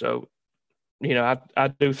from us. So, you know, I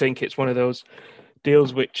do think it's one of those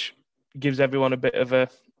deals which gives everyone a bit of a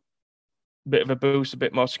boost, a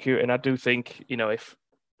bit more security. And I do think, you know, if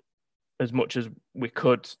as much as we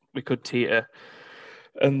could teeter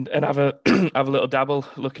and have a have a little dabble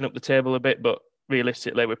looking up the table a bit, but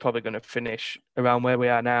realistically we're probably going to finish around where we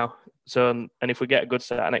are now. So, and if we get a good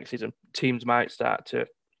start next season, teams might start to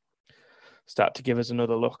give us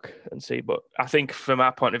another look and see. But I think from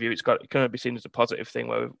our point of view, it can be seen as a positive thing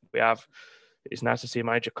where it's nice to see a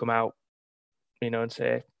manager come out, you know, and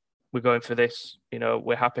say, we're going for this, you know,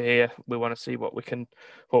 we're happy here. We want to see what we can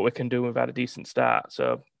do. We've had a decent start.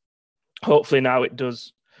 So hopefully now it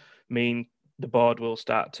does mean the board will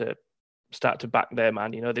start to back their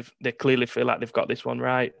man. You know, they clearly feel like they've got this one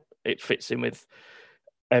right. It fits in with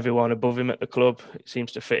everyone above him at the club. It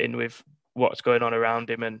seems to fit in with what's going on around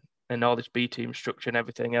him and all this B team structure and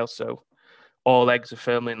everything else. So all eggs are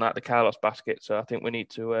firmly in like the Carlos basket. So I think we need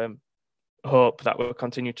to hope that we'll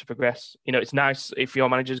continue to progress. You know, it's nice if your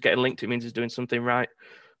manager's getting linked, it means he's doing something right.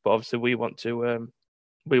 But obviously we want to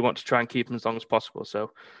try and keep him as long as possible.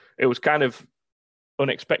 So it was kind of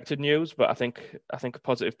unexpected news, but I think a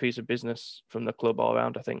positive piece of business from the club all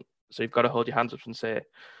around. I think so. You've got to hold your hands up and say,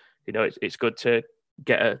 you know, it's good to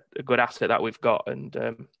get a good asset that we've got and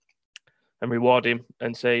reward him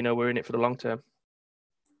and say, you know, we're in it for the long term.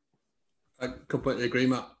 I completely agree,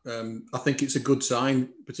 Matt. I think it's a good sign,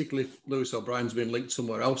 particularly if Lewis O'Brien's been linked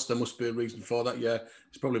somewhere else. There must be a reason for that. Yeah,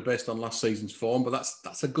 it's probably based on last season's form, but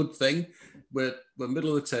that's a good thing. We're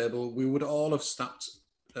middle of the table. We would all have snapped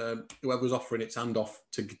whoever was offering its hand off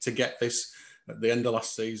to get this at the end of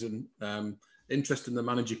last season. Interested in the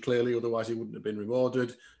manager, clearly, otherwise he wouldn't have been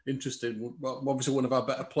rewarded. Interested, well, obviously one of our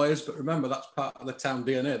better players, but remember, that's part of the Town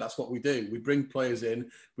DNA. That's what we do. We bring players in,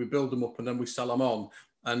 we build them up, and then we sell them on.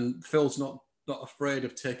 And Phil's not afraid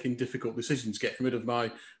of taking difficult decisions, getting rid of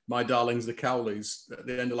my darlings, the Cowleys, at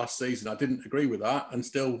the end of last season. I didn't agree with that and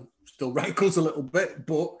still rankles a little bit,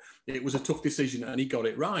 but it was a tough decision and he got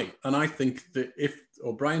it right. And I think that if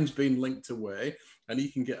O'Brien's been linked away and he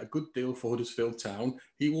can get a good deal for Huddersfield Town,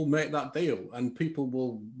 he will make that deal and people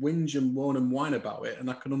will whinge and moan and whine about it. And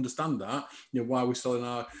I can understand that, you know, why we're selling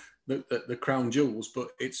the crown jewels, but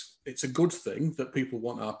it's a good thing that people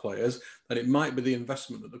want our players, and it might be the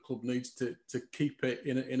investment that the club needs to keep it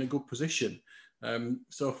in a good position.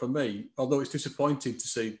 So for me, although it's disappointing to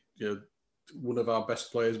see, you know, one of our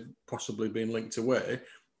best players possibly being linked away,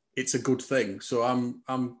 it's a good thing. So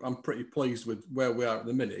I'm pretty pleased with where we are at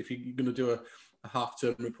the minute. If you're going to do a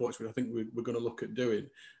half-term report, which I think we're going to look at doing,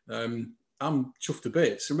 I'm chuffed to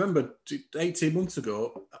bits. Remember, 18 months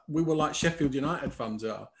ago, we were like Sheffield United fans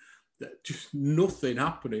are. Just nothing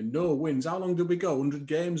happening, no wins. How long did we go? 100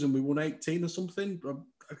 games and we won 18 or something?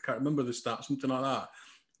 I can't remember the stat, something like that.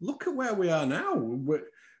 Look at where we are now.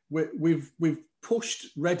 We've pushed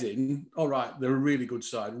Reading. All right, they're a really good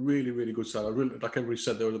side, really, really good side. Like everybody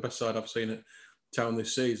said, they were the best side I've seen at Town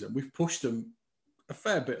this season. We've pushed them a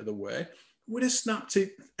fair bit of the way. We'd have snapped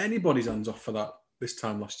anybody's hands off for that this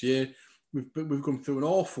time last year. We've gone through an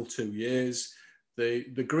awful 2 years.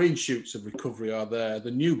 The green shoots of recovery are there.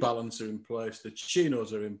 The New Balance are in place. The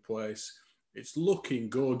chinos are in place. It's looking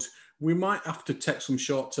good. We might have to take some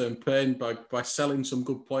short-term pain by selling some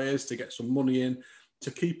good players to get some money in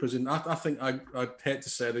to keep us in. I think I'd hate to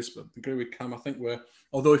say this, but I agree with Cam. I think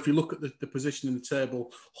although if you look at the position in the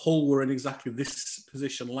table, Hull were in exactly this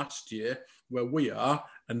position last year where we are,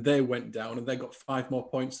 and they went down and they got 5 more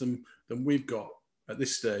points than we've got at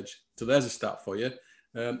this stage. So there's a stat for you.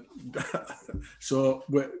 So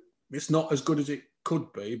it's not as good as it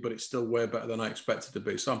could be, but it's still way better than I expected to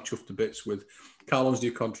be. So I'm chuffed to bits with Carlo's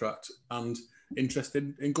new contract and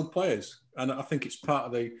interested in good players. And I think it's part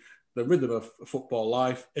of the rhythm of football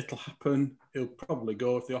life. It'll happen. He'll probably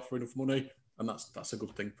go if they offer enough money, and that's a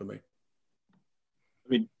good thing for me.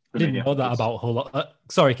 I didn't know that about Hull.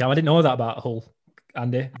 Sorry, Cam, I didn't know that about Hull,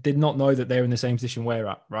 Andy. Did not know that they're in the same position we're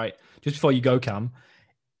at, right? Just before you go, Cam,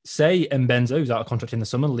 say Mbenza, who's out of contract in the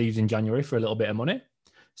summer, leaves in January for a little bit of money.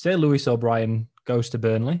 Say Lewis O'Brien goes to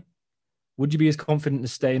Burnley. Would you be as confident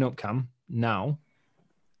as staying up, Cam, now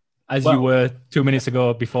as you were 2 minutes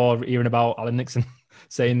ago before hearing about Alan Nixon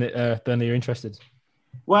saying that Burnley are interested.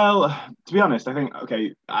 Well, to be honest, I think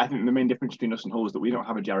the main difference between us and Hull is that we don't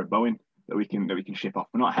have a Jared Bowen that we can ship off.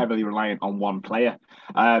 We're not heavily reliant on one player.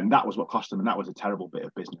 That was what cost them, and that was a terrible bit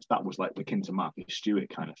of business. That was like akin to Marcus Stewart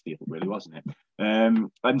kind of deal, really, wasn't it?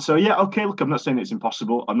 And so look, I'm not saying it's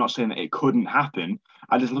impossible. I'm not saying that it couldn't happen.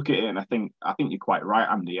 I just look at it and I think you're quite right,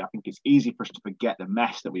 Andy. I think it's easy for us to forget the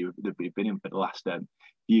mess that we've been in for the last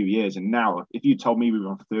few years. And now, if you told me we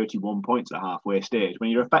were on 31 points at halfway stage,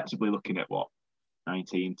 when you're effectively looking at what,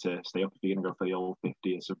 19 to stay up, if you're going to go for the old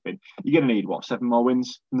 50 or something, you're going to need 7 more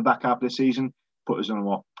wins in the back half of the season, put us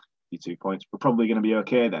on 52 points. We're probably going to be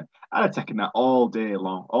okay then. I'd have taken that all day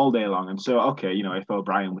long. And so if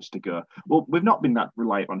O'Brien was to go, well, we've not been that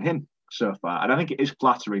reliant on him so far, and I think it is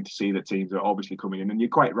flattering to see that teams are obviously coming in, and you're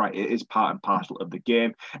quite right, it is part and parcel of the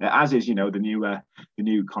game, as is the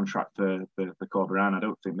new contract for Corberan. I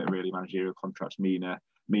don't think that really managerial contracts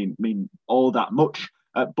mean all that much.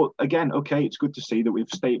 But again, it's good to see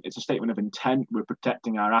that it's a statement of intent. We're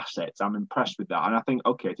protecting our assets. I'm impressed with that. And I think,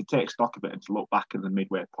 to take stock of it and to look back at the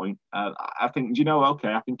midway point, I think,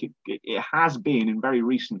 I think it has been, in very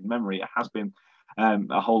recent memory, it has been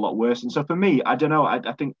a whole lot worse. And so for me, I don't know, I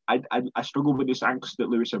think I struggle with this angst that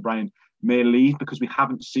Lewis O'Brien may leave because we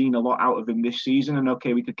haven't seen a lot out of him this season. And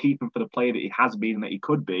we could keep him for the player that he has been and that he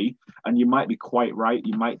could be. And you might be quite right.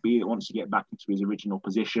 You might be that once you get back into his original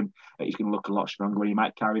position, that he's going to look a lot stronger and he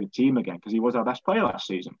might carry the team again because he was our best player last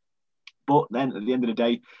season. But then at the end of the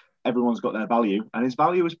day, everyone's got their value, and his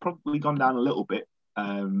value has probably gone down a little bit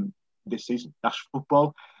this season. That's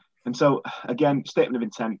football. And so again, statement of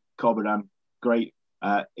intent, Corberan, great.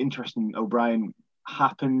 Interesting. O'Brien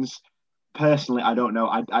happens. Personally, I don't know.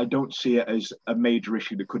 I don't see it as a major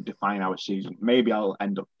issue that could define our season. Maybe I'll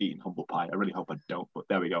end up eating humble pie. I really hope I don't. But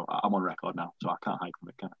there we go. I'm on record now, so I can't hide from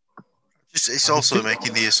it, can I? It's also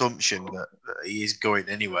making the assumption that he is going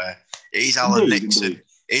anywhere. It is Alan Nixon. Indeed.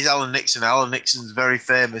 It is Alan Nixon. Alan Nixon's very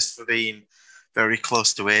famous for being very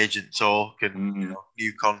close to agent talk and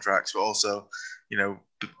new contracts, but also,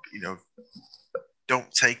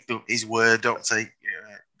 don't take his word. Don't take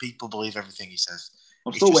people believe everything he says.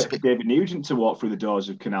 I'm still waiting for David Nugent to walk through the doors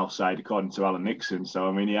of Canal Side, according to Alan Nixon. So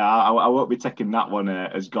I won't be taking that one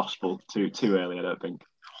as gospel too early, I don't think.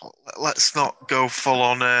 Let's not go full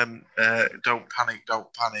on. Don't panic,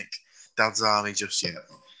 Dad's Army just yet.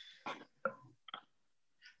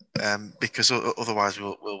 Because otherwise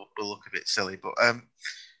we'll look a bit silly. But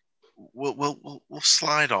we'll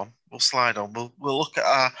slide on. We'll look at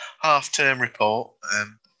our half-term report.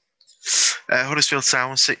 Huddersfield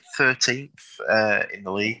Town 13th in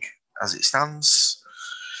the league as it stands.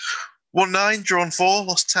 1-9, drawn 4,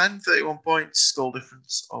 lost 10, 31 points, goal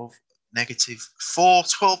difference of -4,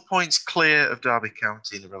 12 points clear of Derby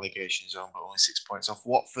County in the relegation zone, but only 6 points off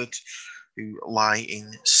Watford, who lie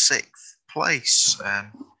in 6th place.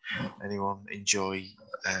 Anyone enjoy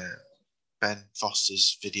Ben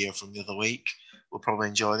Foster's video from the other week? We'll probably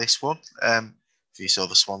enjoy this one. If you saw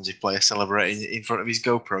the Swansea player celebrating in front of his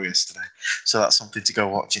GoPro yesterday, so that's something to go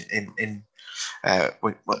watch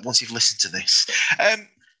once you've listened to this.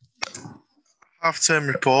 Half-term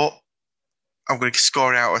report. I'm going to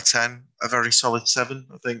score it out of 10, a very solid 7.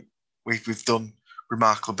 I think we've done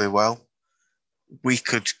remarkably well. We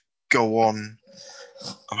could go on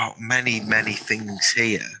about many things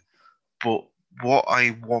here, but what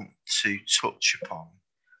I want to touch upon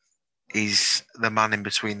is the man in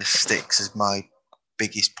between the sticks as my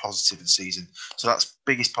biggest positive of the season. So that's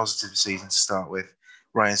biggest positive of the season to start with,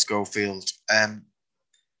 Ryan Schofield.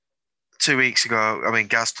 2 weeks ago,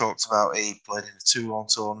 Gaz talked about he played in a Toulon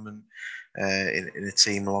tournament in a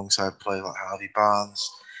team alongside players like Harvey Barnes.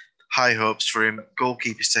 High hopes for him.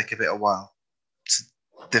 Goalkeepers take a bit of a while to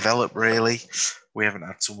develop, really. We haven't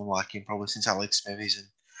had someone like him probably since Alex Smithies, and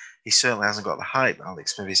he certainly hasn't got the hype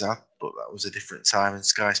Alex Smithies had, but that was a different time, and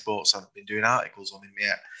Sky Sports haven't been doing articles on him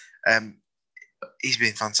yet. He's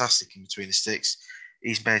been fantastic in between the sticks.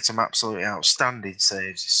 He's made some absolutely outstanding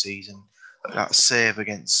saves this season. That save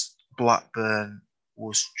against Blackburn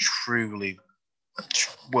was truly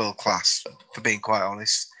world class, for being quite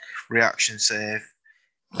honest. Reaction save.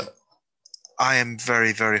 I am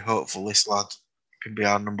very, very hopeful this lad can be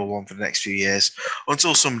our number one for the next few years,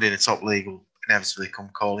 until somebody in the top league will inevitably come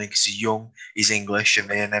calling, because he's young, he's English, and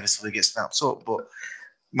they inevitably get snapped up. But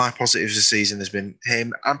my positives this season has been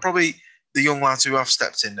him, and probably the young lads who have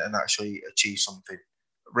stepped in and actually achieved something.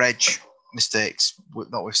 Reg, mistakes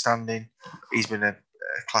notwithstanding, he's been a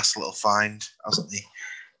class little find, hasn't he?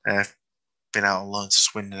 Been out on loan to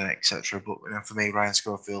Swindon, etc. But for me, Ryan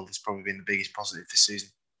Schofield has probably been the biggest positive this season.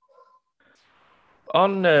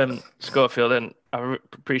 On Schofield, and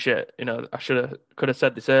appreciate, could have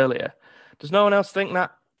said this earlier. Does no one else think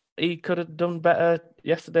that he could have done better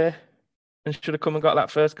yesterday and should have come and got that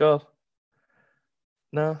first goal?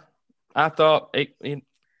 No, I thought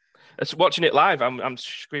watching it live, I'm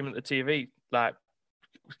screaming at the TV like,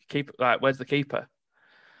 where's the keeper?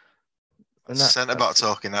 Centre back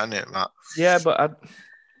talking, isn't it, Matt? Yeah, but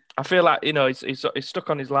I feel like he's stuck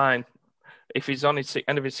on his line. If he's on his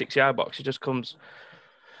end of his 6-yard box, he just comes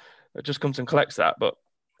and collects that. But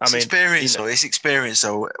It's experience.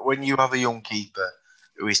 So when you have a young keeper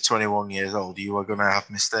who is 21 years old, you are going to have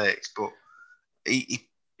mistakes. But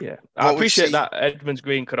I appreciate that Edmonds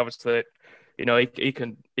Green could obviously, he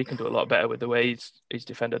can do a lot better with the way he's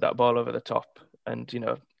defended that ball over the top. And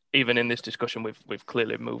even in this discussion, we've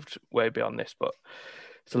clearly moved way beyond this. But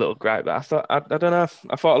it's a little gripe that I thought. I don't know.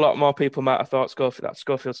 I thought a lot more people might have thought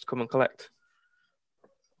Schofield's to come and collect.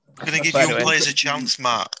 I'm going to give young players a chance,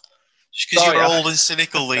 Matt. Just because you're old and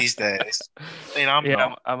cynical these days. I'm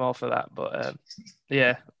not. I'm all for that. But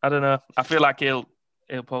I don't know. I feel like he'll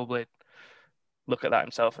probably look at that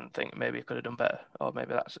himself and think maybe he could have done better, or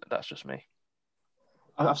maybe that's just me.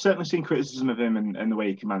 I've certainly seen criticism of him and the way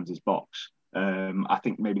he commands his box. I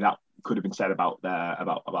think maybe that could have been said about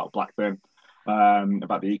Blackburn.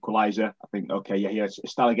 About the equaliser. I think, he had a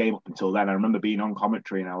stellar game up until then. I remember being on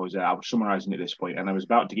commentary and I was summarising at this point, and I was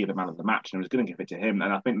about to give the man of the match and I was going to give it to him.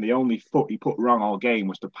 And I think the only foot he put wrong all game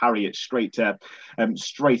was to parry it straight out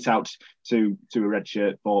to a red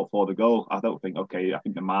shirt for the goal. I think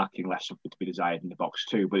the marking left something to be desired in the box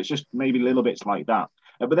too, but it's just maybe little bits like that.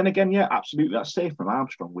 But then again, absolutely, that save from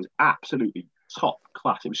Armstrong was absolutely top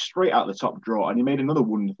class. It was straight out the top draw, and he made another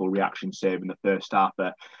wonderful reaction save in the first half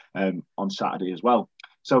on Saturday as well.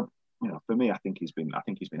 So for me, I think he's been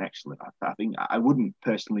excellent. I think I wouldn't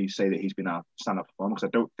personally say that he's been our stand-up performer, because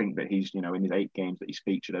I don't think that he's in his 8 games that he's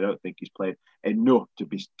featured, I don't think he's played enough to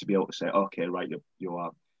be able to say, okay, right,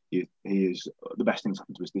 he is the best thing that's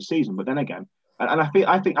happened to us this season. But then again, and I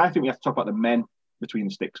think we have to talk about the men between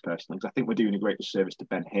the sticks personally, because I think we're doing a great disservice to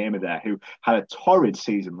Ben Hamer there, who had a torrid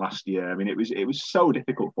season last year. I mean, it was so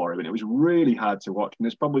difficult for him, and it was really hard to watch. And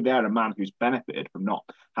there's probably a man who's benefited from not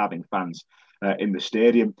having fans in the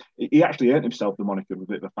stadium. He actually earned himself the moniker of a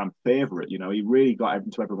bit of a fan favourite. He really got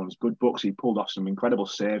into everyone's good books. He pulled off some incredible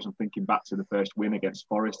saves. I'm thinking back to the first win against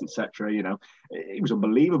Forest, etc. It was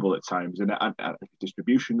unbelievable at times, and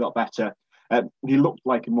distribution got better. He looked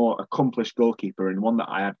like a more accomplished goalkeeper, and one that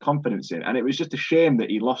I had confidence in. And it was just a shame that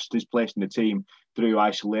he lost his place in the team through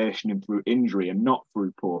isolation and through injury, and not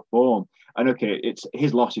through poor form. And it's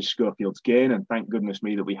his loss is Schofield's gain. And thank goodness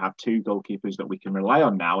me that we have 2 goalkeepers that we can rely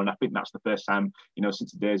on now. And I think that's the first time,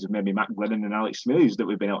 since the days of maybe Matt Glennon and Alex Smith, that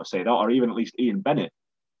we've been able to say that, or even at least Ian Bennett.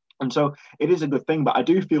 And so it is a good thing, but I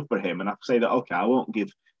do feel for him, and I say that, I won't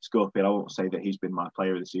give Schofield, I won't say that he's been my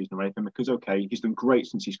player of the season or anything, because he's done great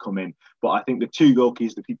since he's come in. But I think the two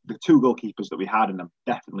goalkeepers that we had, and I'm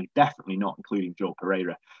definitely not including Joe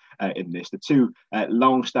Pereira in this, the 2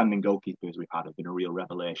 long-standing goalkeepers we've had have been a real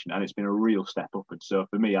revelation, and it's been a real step up. And so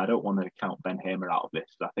for me, I don't want to count Ben Hamer out of this.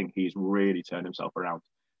 I think he's really turned himself around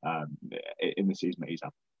in the season that he's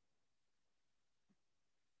had.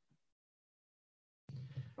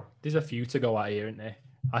 There's a few to go at here, isn't there?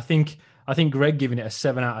 I think Greg giving it a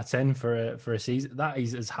 7 out of 10 for a season, that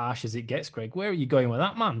is as harsh as it gets, Greg. Where are you going with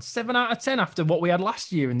that, man? 7 out of 10 after what we had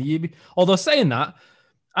last year and the year. Although saying that,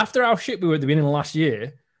 after how shit we were at the beginning of last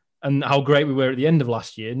year and how great we were at the end of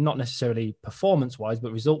last year, not necessarily performance-wise,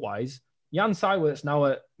 but result-wise, Jan Seiwert's now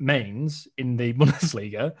at Mainz in the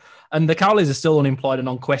Bundesliga, and the Cowleys are still unemployed and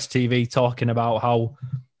on Quest TV talking about how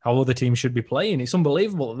other teams should be playing. It's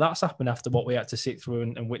unbelievable that that's happened after what we had to sit through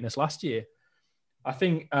and witness last year. I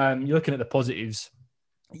think you're looking at the positives.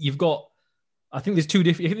 I think there's 2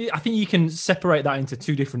 different. I think you can separate that into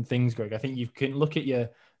 2 different things, Greg. I think you can look at your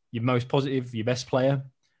most positive, your best player,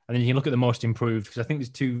 and then you can look at the most improved, because I think there's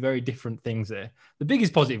 2 very different things there. The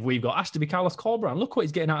biggest positive we've got has to be Carlos Corberán. Look what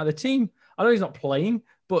he's getting out of the team. I know he's not playing,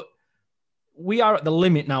 but we are at the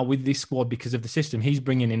limit now with this squad because of the system he's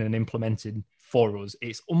bringing in and implemented for us.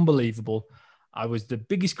 It's unbelievable. I was the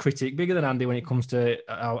biggest critic, bigger than Andy, when it comes to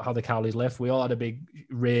how the Cowleys left. We all had a big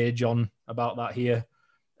rage on about that here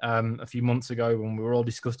a few months ago when we were all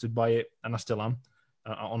disgusted by it, and I still am,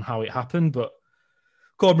 on how it happened. But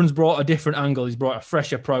Corberán's brought a different angle. He's brought a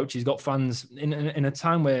fresh approach. He's got fans in a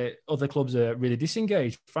time where other clubs are really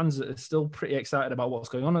disengaged. Fans are still pretty excited about what's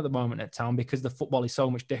going on at the moment at Town, because the football is so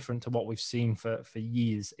much different to what we've seen for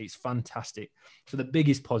years. It's fantastic. So the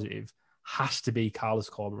biggest positive has to be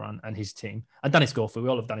Carlos Corberán and his team. And Danny Schofield. We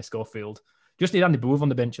all love Danny Schofield. Just need Andy Booth on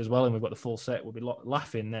the bench as well, and we've got the full set. We'll be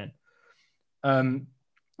laughing then.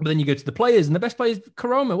 But then you go to the players, and the best player is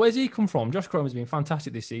Koroma. Where's he come from? Josh Koroma's been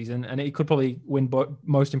fantastic this season, and he could probably win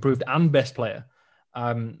most improved and best player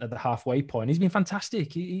at the halfway point. He's been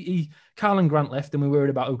fantastic. Carlin Grant left, and we worried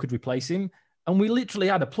about who could replace him. And we literally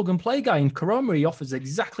had a plug-and-play guy in Koroma. He offers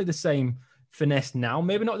exactly the same finesse now.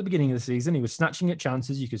 Maybe not at the beginning of the season. He was snatching at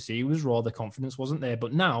chances. You could see he was raw. The confidence wasn't there.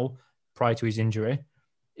 But now, prior to his injury,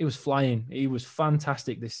 he was flying. He was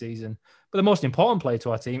fantastic this season. But the most important player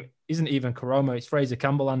to our team isn't even Koroma. It's Fraser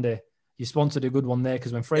Campbell, Andy. You sponsored a good one there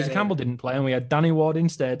because when Fraser Campbell didn't play and we had Danny Ward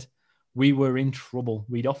instead, we were in trouble.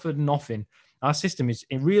 We'd offered nothing. Our system is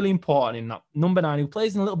really important in that number 9 who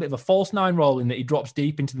plays in a little bit of a false 9 role in that he drops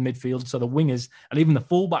deep into the midfield so the wingers and even the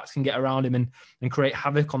fullbacks can get around him and create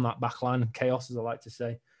havoc on that back line and chaos, as I like to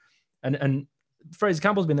say. And Fraser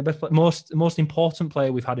Campbell's been the best, most important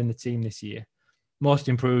player we've had in the team this year. Most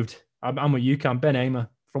improved. I'm with you, Cam. Ben Hamer,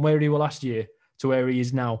 from where he was last year to where he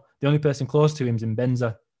is now. The only person close to him is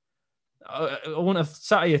Mbenza. I wouldn't have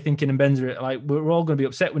sat here thinking Mbenza, like, we're all going to be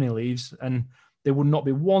upset when he leaves, and there would not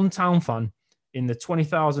be one Town fan in the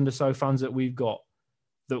 20,000 or so fans that we've got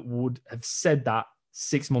that would have said that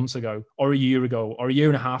 6 months ago or a year ago or a year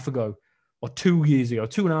and a half ago or 2 years ago,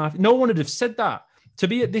 2.5. No one would have said that. To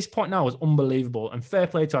be at this point now is unbelievable, and fair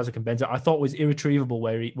play to Isaac Mbenza. I thought was irretrievable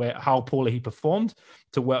where how poorly he performed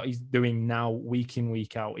to what he's doing now week in,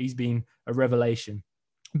 week out. He's been a revelation.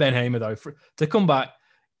 Ben Hamer, though, to come back,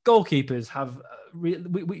 goalkeepers have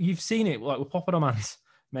you've seen it like with Poppadomans.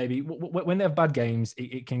 Maybe when they have bad games,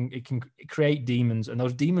 it can create demons, and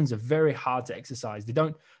those demons are very hard to exercise. They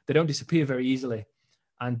don't disappear very easily.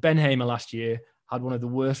 And Ben Hamer last year had one of the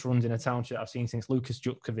worst runs in a Township I've seen since Lucas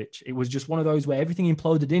Jutkovic. It was just one of those where everything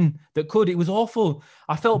imploded in that could. It was awful.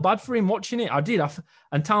 I felt bad for him watching it. I did.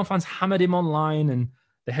 And Town fans hammered him online, and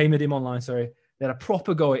they hamered him online. Sorry, they had a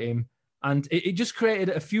proper go at him. And it just created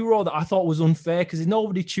a furore that I thought was unfair because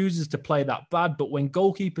nobody chooses to play that bad. But when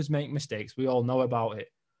goalkeepers make mistakes, we all know about it.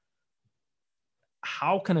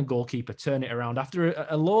 How can a goalkeeper turn it around after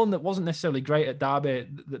a loan that wasn't necessarily great at Derby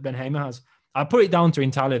that Ben Hamer has? I put it down to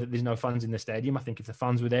entirely that there's no fans in the stadium. I think if the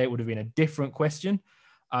fans were there, it would have been a different question.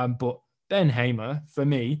 But Ben Hamer, for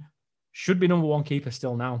me, should be number 1 keeper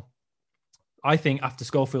still now. I think after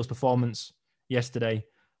Schofield's performance yesterday,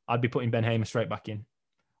 I'd be putting Ben Hamer straight back in.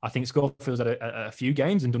 I think Schofield's had a few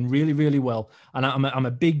games and done really, really well. And I'm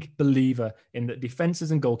a big believer in that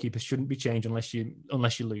defences and goalkeepers shouldn't be changed unless you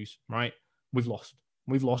lose, right? We've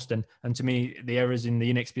lost. And to me, the errors in the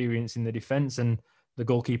inexperience in the defence and the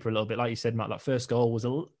goalkeeper a little bit. Like you said, Matt, that first goal was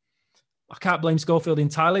I can't blame Schofield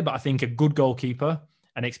entirely, but I think a good goalkeeper,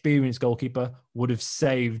 an experienced goalkeeper, would have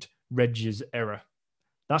saved Regg's error.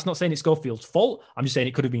 That's not saying it's Schofield's fault. I'm just saying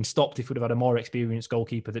it could have been stopped if we'd have had a more experienced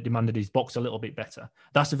goalkeeper that demanded his box a little bit better.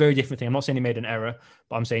 That's a very different thing. I'm not saying he made an error,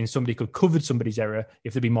 but I'm saying somebody could have covered somebody's error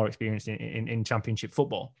if they'd been more experienced in Championship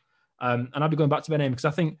football. And I'd be going back to Ben Hamer because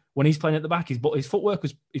I think when he's playing at the back, his footwork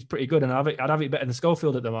is pretty good, and I'd have it better than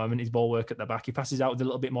Schofield at the moment. His ball work at the back, he passes out with a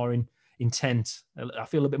little bit more intent. I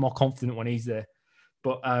feel a bit more confident when he's there.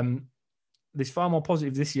 But there's far more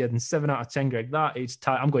positives this year than 7 out of 10, Greg. That it's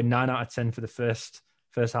tight. I'm going 9 out of 10 for the first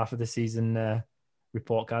half of the season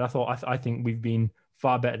report card. I think we've been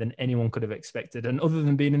far better than anyone could have expected, and other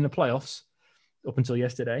than being in the playoffs up until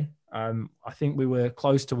yesterday, I think we were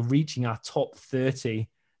close to reaching our top 30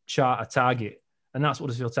 charter target, and that's what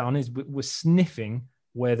Huddersfield Town is. We're sniffing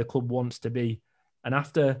where the club wants to be, and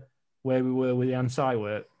after where we were with the Ansai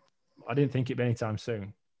work, I didn't think it'd be anytime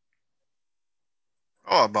soon.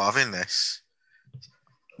 Oh, I'm having this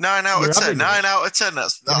 9 out of 10. 9 out of 10.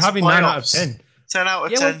 That's having playoffs. 9 out of 10. 10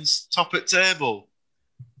 out of 10's top at table.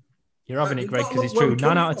 You're having it, Greg, because it's true.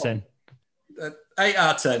 9 out of 10. 8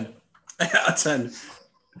 out of 10. 8 out of 10.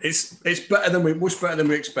 It's better than much better than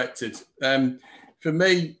we expected. For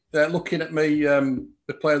me, looking at me,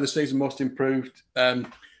 the player of the season most improved,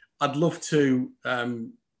 I'd love to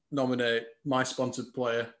nominate my sponsored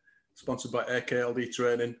player, sponsored by AKLD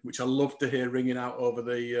Training, which I love to hear ringing out over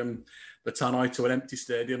the tannoy to an empty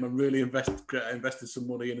stadium. I'm really invested some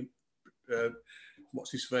money in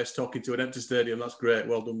what's his face talking to an empty stadium. That's great.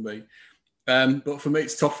 Well done, me. But for me,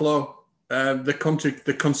 it's Toffolo.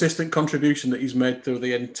 The consistent contribution that he's made through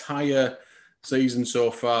the entire season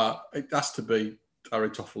so far, it has to be Harry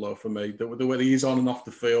Toffolo for me. The way he's on and off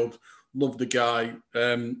the field, love the guy,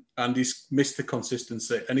 and he's missed the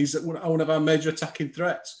consistency. And he's one of our major attacking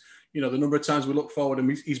threats. You know, the number of times we look forward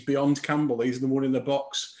and he's beyond Campbell. He's the one in the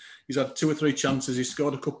box. He's had 2 or 3 chances. He's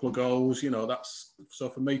scored a couple of goals. You know, that's so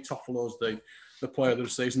for me. Toffolo's the player of the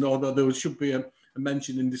season. Although there should be a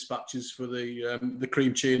mention in dispatches for the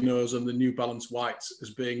cream chinos and the New Balance whites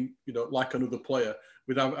as being, you know, like another player.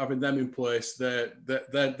 with having them in place, they're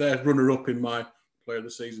runner-up in my player of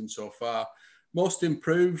the season so far. Most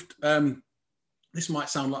improved. This might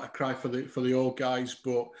sound like a cry for the old guys,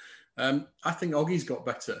 but I think Oggy's got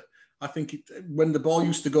better. I think when the ball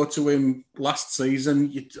used to go to him last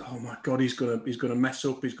season, oh my God, he's gonna mess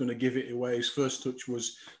up. He's gonna give it away. His first touch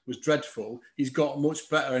was dreadful. He's got much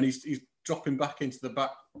better, and he's dropping back into the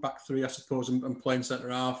back three, I suppose, and playing centre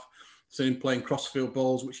half. Seeing him playing crossfield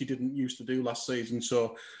balls, which he didn't used to do last season.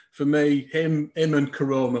 So for me, him and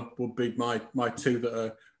Koroma would be my two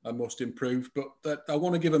that are most improved. But I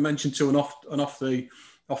want to give a mention to an off the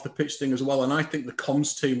pitch thing as well. And I think the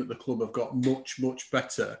comms team at the club have got much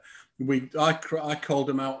better. I called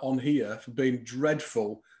them out on here for being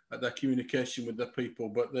dreadful at their communication with their people,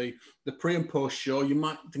 but the pre and post show, you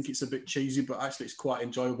might think it's a bit cheesy, but actually it's quite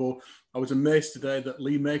enjoyable. I was amazed today that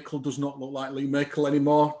Lee Makel does not look like Lee Makel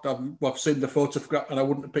anymore. I've seen the photograph and I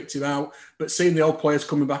wouldn't have picked him out, but seeing the old players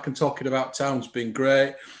coming back and talking about town's been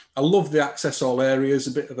great. I love the access all areas,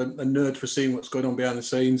 a bit of a nerd for seeing what's going on behind the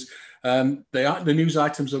scenes. The news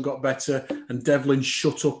items have got better, and Devlin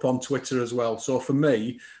shut up on Twitter as well. So for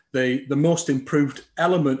me, the most improved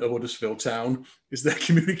element of Huddersfield Town is their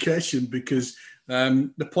communication, because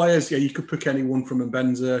the players, you could pick anyone from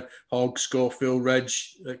Mbenza, Hogg, Schofield, Reg,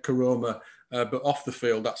 Koroma, but off the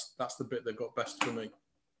field, that's the bit that got best for me.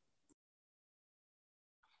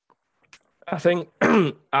 I think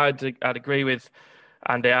I'd agree with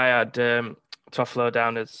Andy. I had Toffolo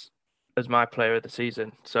down as my player of the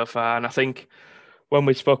season so far, and I think when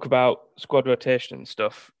we spoke about squad rotation and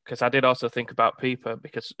stuff, because I did also think about Pieper,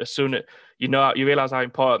 because as soon as you realise how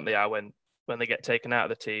important they are when they get taken out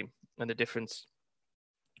of the team, and the difference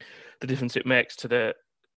it makes to the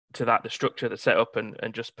structure, the setup,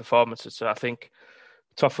 and just performances. So I think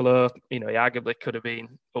Toffolo, he arguably could have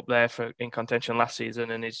been up there in contention last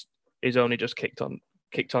season, and he's only just kicked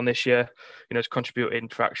on this year. He's contributing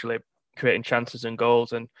for actually creating chances and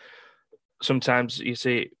goals. And sometimes you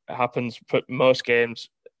see it happens, but most games,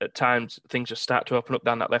 at times, things just start to open up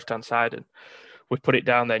down that left-hand side, and we put it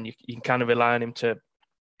down, then you can kind of rely on him to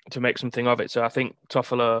make something of it. So I think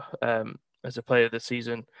Toffolo, as a player of the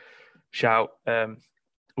season, shout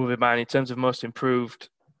will be mine. In terms of most improved,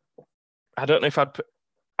 I don't know if I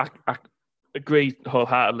agree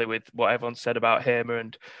wholeheartedly with what everyone said about Hamer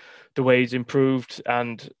and the way he's improved.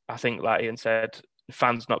 And I think, like Ian said,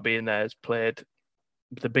 fans not being there has played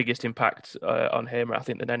the biggest impact on Hamer, I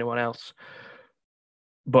think, than anyone else.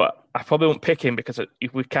 But I probably won't pick him because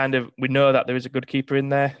we know that there is a good keeper in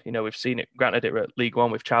there. We've seen it. Granted, it were at League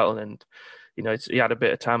One with Charlton, and he had a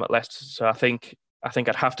bit of time at Leicester. So I think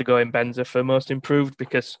I'd have to go in Mbenza for most improved,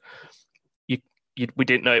 because we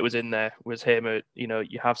didn't know it was in there. Was Hamer?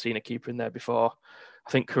 You have seen a keeper in there before.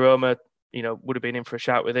 I think Koroma, would have been in for a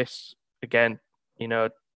shout with this again.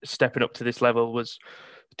 Stepping up to this level was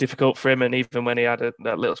difficult for him, and even when he had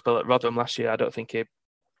that little spell at Rotherham last year, I don't think it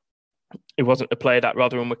wasn't a player that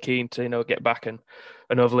Rotherham were keen to get back and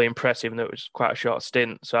overly impress, even though it was quite a short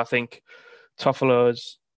stint. So I think Toffolo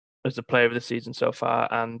as the player of the season so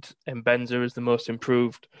far, and Mbenza as the most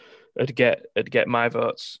improved, would get my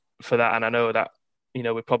votes for that. And I know that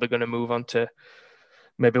we're probably going to move on to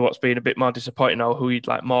maybe what's been a bit more disappointing, or who you'd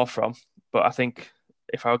like more from. But I think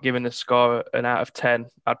if I were given the score an out of 10,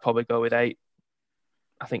 I'd probably go with 8.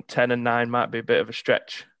 I think 10 and 9 might be a bit of a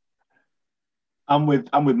stretch. I'm with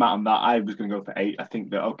Matt on that. I was going to go for 8. I think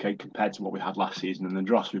that, compared to what we had last season and the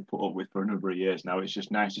dross we've put up with for a number of years now, it's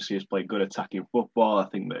just nice to see us play good attacking football. I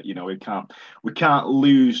think that, we can't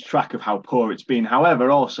lose track of how poor it's been.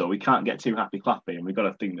 However, also, we can't get too happy clapping, and we've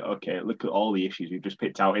got to think that, look at all the issues we've just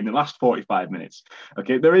picked out in the last 45 minutes.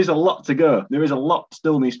 There is a lot to go. There is a lot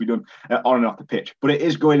still needs to be done on and off the pitch, but it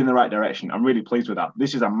is going in the right direction. I'm really pleased with that.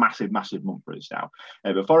 This is a massive month for us now.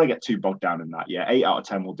 Before I get too bogged down in that, 8 out of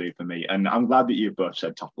 10 will do for me. And I'm glad that you've both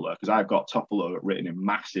said Toffolo, because I've got Toffolo written in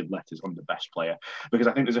massive letters on the best player, because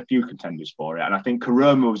I think there's a few contenders for it, and I think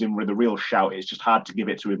Koroma was in with a real shout. It's just hard to give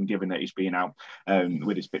it to him given that he's been out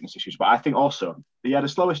with his fitness issues. But I think also he had a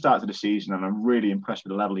slower start to the season, and I'm really impressed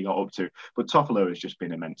with the level he got up to. But Toffolo has just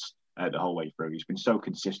been immense the whole way through. He's been so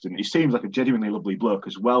consistent. He seems like a genuinely lovely bloke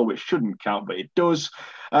as well, which shouldn't count, but it does.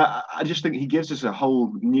 I just think he gives us a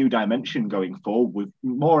whole new dimension going forward. We've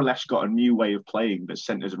more or less got a new way of playing that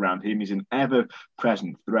centres around him. He's an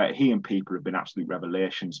ever-present threat. He and Pieper have been absolute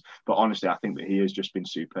revelations, but honestly, I think that he has just been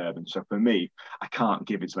superb. And so for me, I can't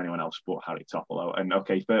give it to anyone else but Harry Toffolo. And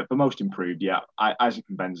for most improved, Isaac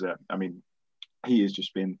Mbenza, he has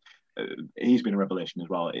just been he's been a revelation as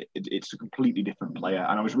well. It's a completely different player,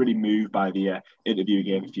 and I was really moved by the interview he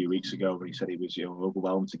gave a few weeks ago where he said he was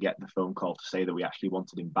overwhelmed to get the phone call to say that we actually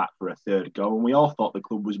wanted him back for a third go, and we all thought the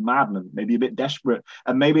club was mad and maybe a bit desperate,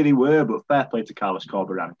 and maybe they were, but fair play to Carlos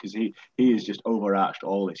Corberán, because he has just overarched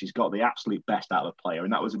all this. He's got the absolute best out of the player,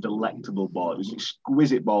 and that was a delectable ball. It was an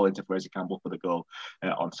exquisite ball into Fraser Campbell for the goal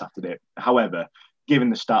on Saturday. However,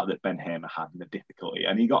 given the start that Ben Hamer had and the difficulty,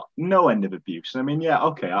 and he got no end of abuse. I mean, yeah,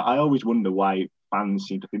 okay, I always wonder why fans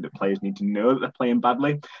seem to think that players need to know that they're playing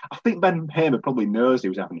badly. I think Ben Hamer probably knows he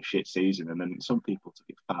was having a shit season, and then some people took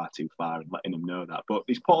it far too far in letting him know that. But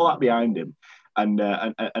he's put all that behind him, and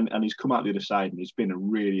he's come out the other side, and he's been a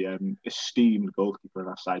really esteemed goalkeeper on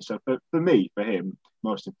our side. So for him,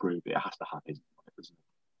 most improved, it has to have his.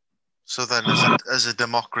 So then, as a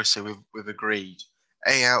democracy, we've agreed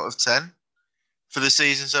 8 out of 10 for the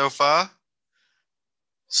season so far.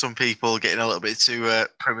 Some people getting a little bit too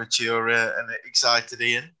premature and excited,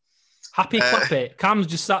 Ian. Happy Clappy. Cam's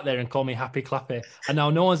just sat there and called me Happy Clappy. And now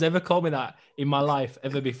no one's ever called me that in my life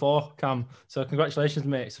ever before, Cam. So congratulations,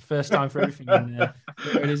 mate. It's the first time for everything.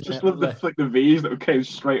 Just love the V's that came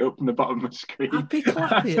straight up from the bottom of the screen. Happy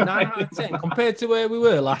Clappy at 9 out of 10. Compared to where we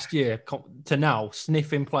were last year to now,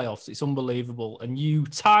 sniffing playoffs, it's unbelievable. And you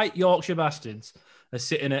tight Yorkshire bastards are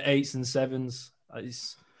sitting at 8s and 7s.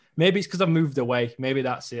 Maybe it's because I've moved away. Maybe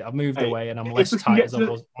that's it. I've moved away and I'm less tight as I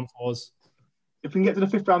was. If we can get to the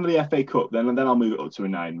 5th round of the FA Cup, then I'll move it up to a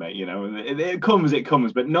 9, mate. You know, it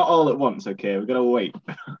comes, but not all at once. Okay, we've got to wait.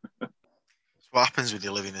 That's what happens when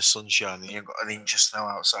you live in the sunshine and you've got an inch of snow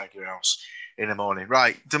outside your house in the morning.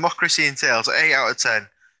 Right, democracy entails 8 out of 10.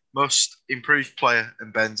 Most improved player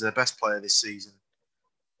and Ben's the best player this season,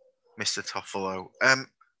 Mr. Toffolo.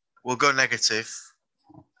 We'll go negative.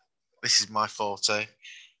 This is my forte.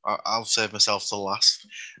 I'll save myself to last.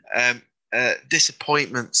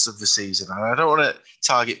 Disappointments of the season, and I don't want to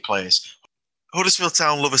target players. Huddersfield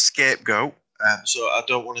Town love a scapegoat, so I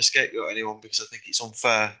don't want to scapegoat anyone because I think it's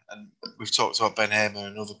unfair. And we've talked about Ben Hamer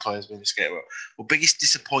and other players being a scapegoat. Well, biggest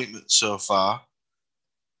disappointment so far.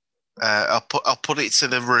 I'll put it to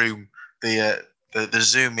the room, the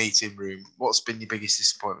Zoom meeting room. What's been your biggest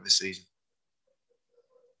disappointment this season?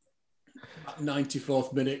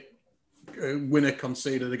 94th minute. Winner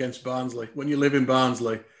conceded against Barnsley. When you live in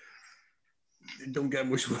Barnsley, it don't get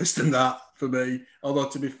much worse than that for me. Although,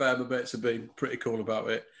 to be fair, my mates have been pretty cool about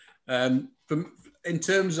it. In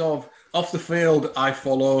terms of off the field, I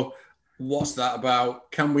follow. What's that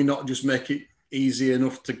about? Can we not just make it easy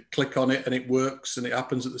enough to click on it and it works and it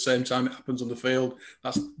happens at the same time it happens on the field?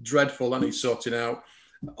 That's dreadful, and he's sorting out.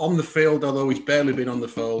 On the field, although he's barely been on the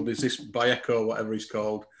field, is this Bayeko, whatever he's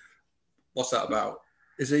called. What's that about?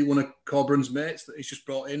 Is he one of Corberán's mates that he's just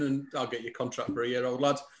brought in and I'll get your contract for a year, old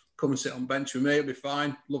lad? Come and sit on bench with me, it'll be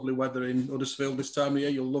fine. Lovely weather in Huddersfield this time of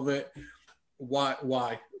year, you'll love it. Why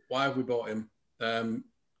have we bought him?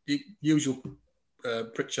 Usual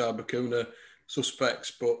Pritchard, Bacuna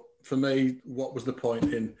suspects, but for me, what was the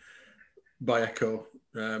point in Bayeko?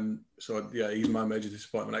 So yeah, he's my major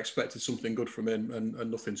disappointment. I expected something good from him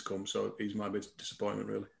and nothing's come, so he's my big disappointment,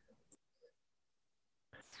 really.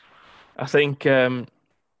 I think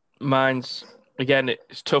mine's, again,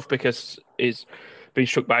 it's tough because he's been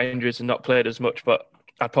struck by injuries and not played as much, but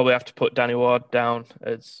I'd probably have to put Danny Ward down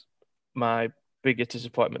as my biggest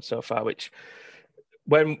disappointment so far, which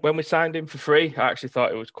when we signed him for free, I actually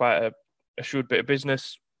thought it was quite a shrewd bit of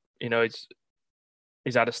business. You know,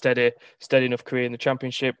 he's had a steady enough career in the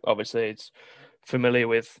Championship. Obviously, it's familiar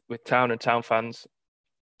with Town and Town fans.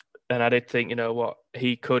 And I did think, you know what,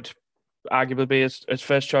 he could arguably be his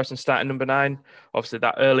first choice and starting number 9. Obviously,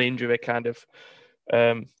 that early injury kind of,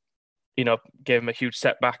 gave him a huge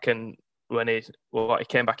setback. And when he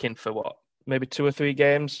came back in for maybe 2 or 3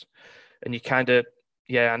 games, and you kind of,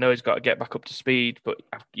 I know he's got to get back up to speed, but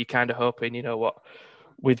you're kind of hoping, you know what,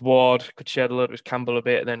 with Ward, could share the load with Campbell a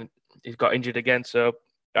bit, and then he's got injured again. So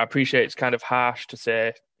I appreciate it's kind of harsh to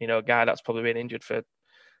say, you know, a guy that's probably been injured for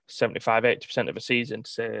 75-80% of a season,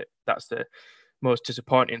 to say that's the most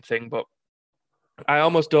disappointing thing. But I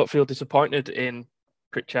almost don't feel disappointed in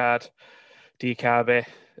Pritchard, Diakhaby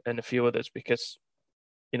and a few others, because,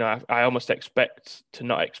 you know, I almost expect to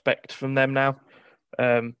not expect from them now.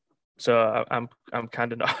 So I'm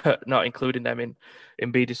kind of not including them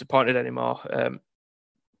in be disappointed anymore.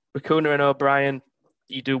 Bacuna and O'Brien,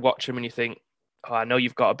 you do watch them and you think, oh, I know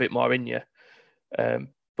you've got a bit more in you.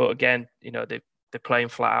 But again, you know, they're playing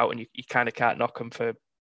flat out, and you kind of can't knock them for,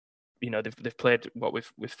 you know, they've played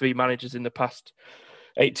with 3 managers in the past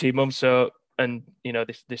 18 months. So, and, you know,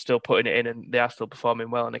 they're still putting it in and they are still performing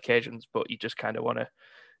well on occasions, but you just kind of want to,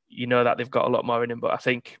 you know, that they've got a lot more in them. But I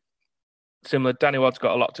think similar. Danny Ward's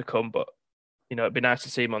got a lot to come, but it'd be nice to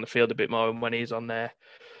see him on the field a bit more, and when he's on there,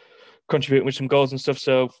 contributing with some goals and stuff.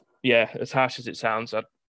 So yeah, as harsh as it sounds,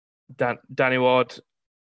 Danny Ward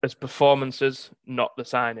as performances, not the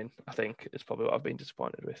signing, I think is probably what I've been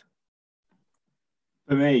disappointed with.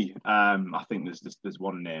 For me, I think there's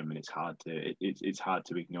one name, and it's hard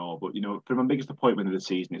to ignore. But for my biggest appointment of the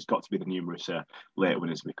season, it's got to be the numerous late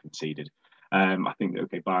winners we conceded. I think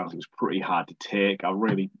Barnsley was pretty hard to take. I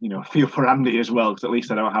really feel for Andy as well, because at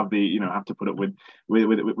least I don't have have to put up with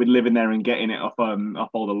living there and getting it off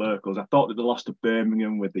all the locals. I thought that the loss to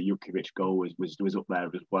Birmingham with the Jukovic goal was up there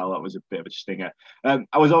as well. That was a bit of a stinger.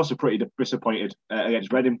 I was also pretty disappointed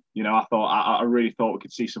against Reading. I really thought we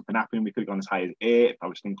could see something happening. We could have gone as high as 8th. I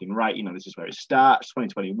was thinking, right, this is where it starts.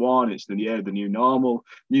 2021. It's the year of the new normal.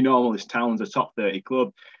 New normal is Town's a top 30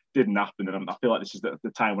 club. Didn't happen, and I feel like this is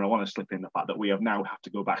the time when I want to slip in the fact that we have to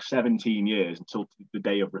go back 17 years until the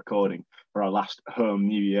day of recording for our last home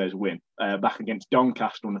New Year's win, back against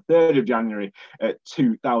Doncaster on the 3rd of January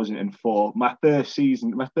 2004. My first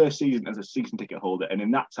season as a season ticket holder, and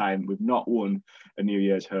in that time we've not won a New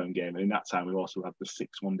Year's home game, and in that time we've also had the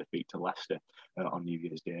 6-1 defeat to Leicester on New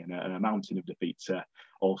Year's Day, and a mountain of defeats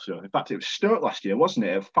also. In fact, it was Stoke last year, wasn't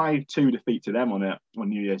it? A 5-2 defeat to them on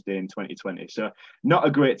New Year's Day in 2020. So not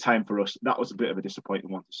a great time for us. That was a bit of a disappointing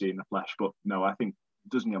one to see in the flesh, but no, I think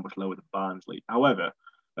it doesn't get much lower than Barnsley. However,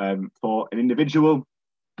 for an individual,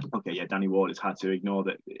 Danny Ward, it's hard to ignore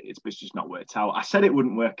that it's just not worked out. I said it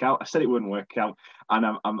wouldn't work out, and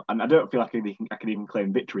I don't feel like I can even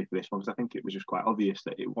claim victory for this one, because I think it was just quite obvious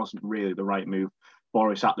that it wasn't really the right move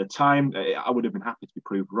for us at the time. I would have been happy to be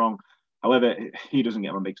proved wrong. However, he doesn't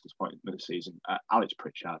get my biggest disappointment of the season. Alex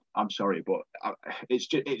Pritchard, I'm sorry, but it's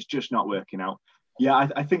just not working out. Yeah,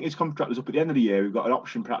 I think his contract is up at the end of the year. We've got an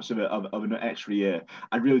option perhaps of an extra year.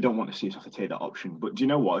 I really don't want to see us have to take that option. But do you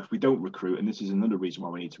know what? If we don't recruit, and this is another reason why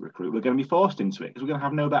we need to recruit, we're going to be forced into it because we're going to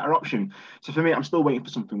have no better option. So for me, I'm still waiting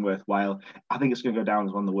for something worthwhile. I think it's going to go down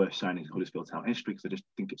as one of the worst signings in Huddersfield Town history, because I just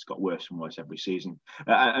think it's got worse and worse every season.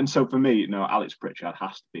 And so for me, Alex Pritchard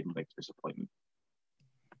has to be my biggest disappointment.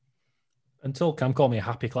 Until Cam called me a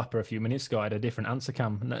happy clapper a few minutes ago, I had a different answer,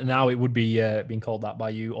 Cam. Now it would be being called that by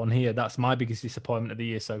you on here. That's my biggest disappointment of the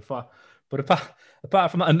year so far. But apart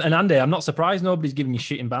from that, and Andy, I'm not surprised nobody's giving you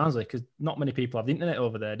shit in Barnsley, because not many people have the internet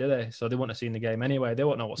over there, do they? So they wouldn't have seen the game anyway. They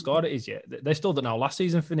won't know what score it is yet. They still don't know how last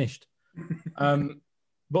season finished. But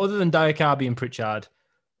other than Diakabi and Pritchard,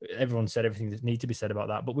 everyone said everything that needs to be said about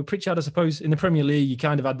that. But with Pritchard, I suppose in the Premier League, you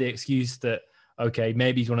kind of had the excuse that, okay,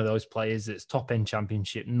 maybe he's one of those players that's top-end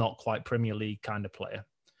Championship, not quite Premier League kind of player.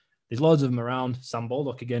 There's loads of them around. Sam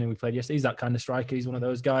Baldock, again, who we played yesterday, he's that kind of striker. He's one of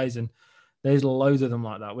those guys, and there's loads of them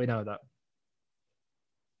like that. We know that.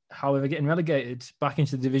 However, getting relegated back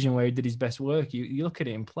into the division where he did his best work, you look at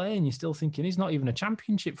him play and you're still thinking he's not even a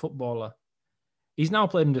Championship footballer. He's now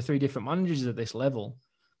played under 3 different managers at this level.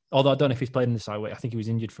 Although I don't know if he's played in the side way. I think he was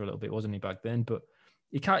injured for a little bit, wasn't he, back then? But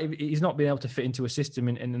he's not been able to fit into a system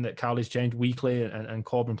in that Cowley's changed weekly and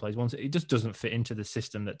Corbyn plays once. It just doesn't fit into the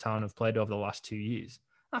system that Town have played over the last 2 years.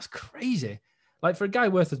 That's crazy. Like, for a guy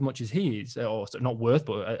worth as much as he is, or not worth,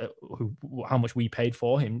 but how much we paid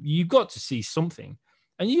for him, you've got to see something.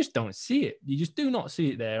 And you just don't see it. You just do not see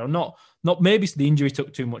it there. Or not maybe the injury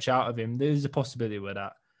took too much out of him. There's a possibility with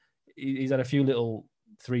that. He's had a few little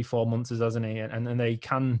 3-4 months, hasn't he? And you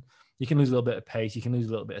can lose a little bit of pace. You can lose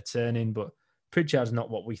a little bit of turning, but Pritchard's not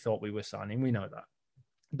what we thought we were signing. We know that.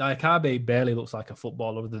 Diakabe barely looks like a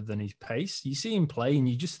footballer other than his pace. You see him play and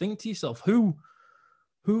you just think to yourself,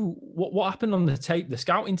 what happened on the tape, the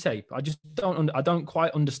scouting tape? I don't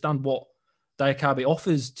quite understand what Diakabe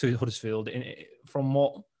offers to Huddersfield from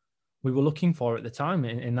what we were looking for at the time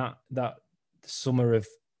in that summer of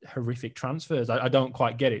horrific transfers. I don't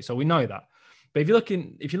quite get it. So we know that. But if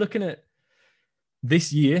you're looking at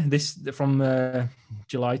this year, from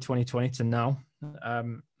July 2020 to now,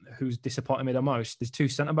 who's disappointed me the most? There's 2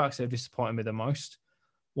 centre-backs that have disappointed me the most.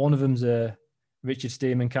 One of them's Richard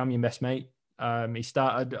Stearman, Cam, your best mate. He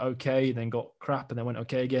started okay, then got crap, and then went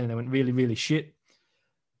okay again, and then went really, really shit.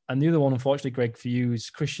 And the other one, unfortunately, Greg, for you, is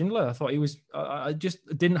Chris Schindler. I thought I just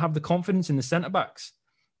didn't have the confidence in the centre-backs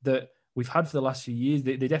that we've had for the last few years.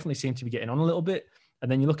 They definitely seem to be getting on a little bit.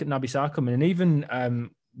 And then you look at Naby Sarr coming, and even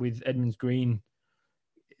with Edmonds Green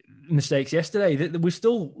mistakes yesterday, we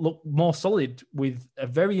still look more solid with a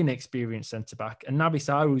very inexperienced centre-back. And Naby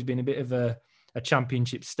Sarr, who's been a bit of a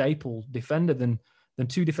Championship staple defender than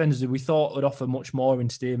 2 defenders that we thought would offer much more in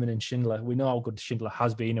Stearman and Schindler. We know how good Schindler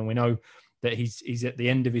has been, and we know that he's at the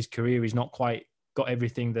end of his career. He's not quite got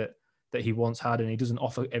everything that he once had, and he doesn't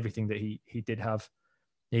offer everything that he did have.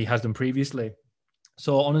 He has done previously.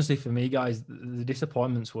 So honestly, for me, guys, the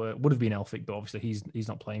disappointments would have been Elphick, but obviously he's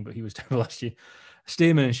not playing, but he was terrible last year.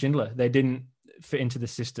 Stearman and Schindler, they didn't fit into the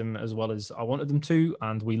system as well as I wanted them to,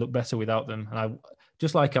 and we look better without them. And I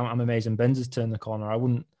just like I'm amazed and Benz has turned the corner. I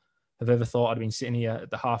wouldn't have ever thought I'd been sitting here at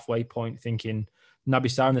the halfway point thinking Naby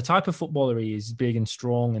Sarim, the type of footballer he is, big and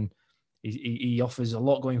strong, and he offers a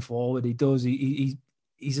lot going forward. He does.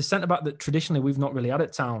 He's a centre back that traditionally we've not really had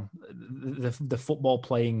at Town. The football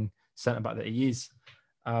playing centre back that he is.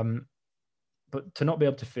 But to not be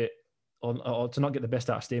able to fit or to not get the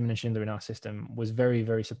best out of Stearman and Schindler in our system was very,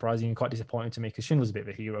 very surprising and quite disappointing to me, because Schindler's a bit of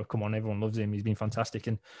a hero. Come on, everyone loves him. He's been fantastic.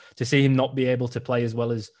 And to see him not be able to play as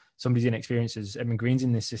well as somebody's inexperienced as Edmund Green's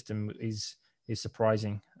in this system is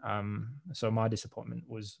surprising. So my disappointment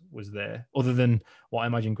was there, other than what I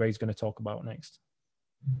imagine Greg's going to talk about next.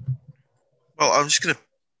 Well, I'm just going to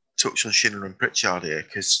touch on Schindler and Pritchard here,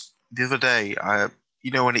 because the other day,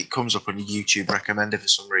 when it comes up on YouTube recommended for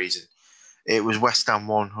some reason, it was West Ham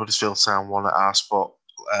 1, Huddersfield Town 1 at our spot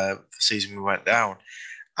the season we went down.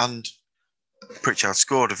 And Pritchard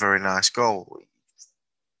scored a very nice goal.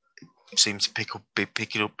 He seemed to be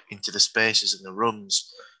picking up into the spaces, and the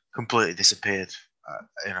runs completely disappeared.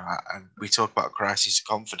 And we talk about crisis of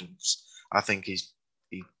confidence. I think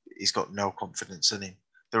he's got no confidence in him.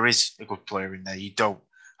 There is a good player in there. You don't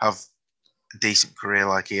have a decent career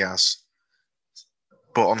like he has.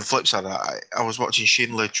 But on the flip side, I was watching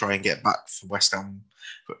Schindler try and get back for West Ham.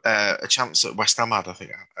 A chance that West Ham had, I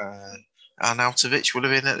think. Arnautovic would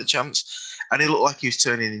have been at the chance. And it looked like he was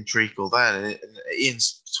turning in treacle there. And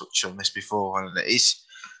Ian's touched on this before. And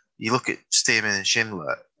you look at Stearman and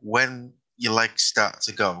Schindler, when your legs start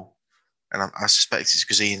to go, and I suspect it's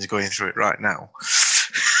because Ian's going through it right now,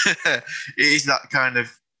 it is that kind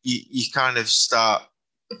of, you kind of start,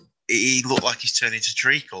 he looked like he's turning to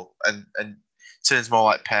treacle and turns more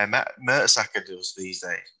like Per Mertesacker does these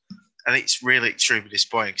days. And it's really extremely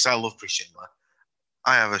disappointing, because I love Chris Schindler.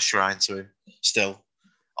 I have a shrine to him still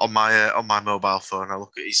on my mobile phone. I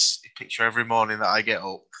look at his picture every morning that I get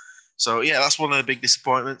up. So yeah, that's one of the big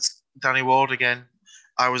disappointments. Danny Ward again.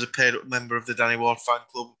 I was a paid up member of the Danny Ward fan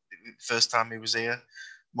club the first time he was here,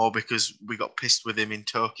 more because we got pissed with him in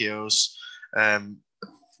Tokyo's. I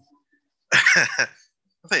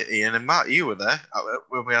think Ian and Matt, you were there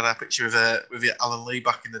when we had our picture with Alan Lee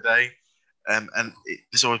back in the day, and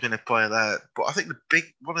there's always been a player there. But I think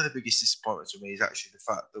one of the biggest disappointments for me is actually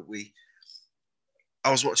the fact that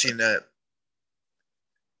I was watching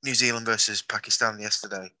New Zealand versus Pakistan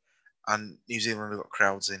yesterday, and New Zealand have got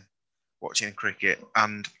crowds in watching cricket,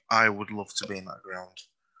 and I would love to be in that ground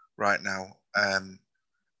right now.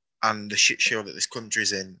 And the shit show that this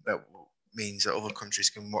country's in, that means that other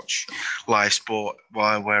countries can watch live sport,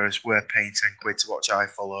 whereas we're paying £10 to watch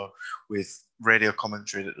iFollow with radio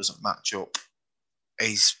commentary that doesn't match up,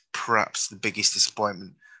 is perhaps the biggest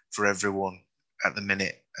disappointment for everyone at the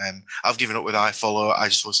minute. I've given up with iFollow. I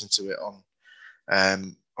just listen to it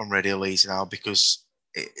on Radio Leeds now, because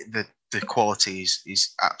the quality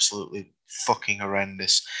is absolutely fucking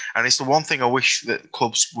horrendous. And it's the one thing I wish that the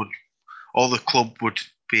club would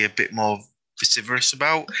be a bit more vociferous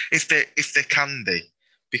about, if they can be,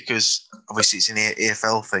 because obviously it's an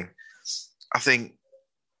EFL thing. I think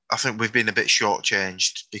we've been a bit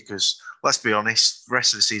shortchanged, because let's be honest, the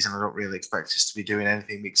rest of the season I don't really expect us to be doing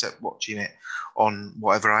anything except watching it on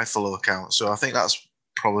whatever I follow account. So I think that's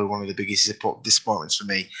probably one of the biggest disappointments for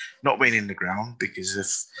me, not being in the ground because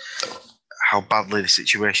of how badly the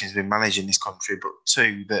situation has been managed in this country, but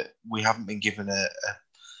two, that we haven't been given a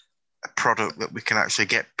product that we can actually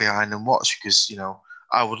get behind and watch, because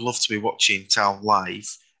I would love to be watching Town live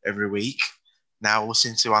every week. Now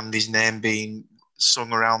listening to Andy's name being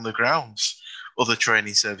sung around the grounds. Other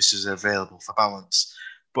training services are available for balance,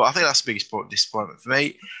 but I think that's the biggest disappointment for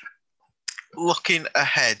me. Looking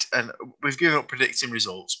ahead, and we've given up predicting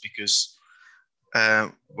results because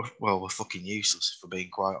we're fucking useless, if we're being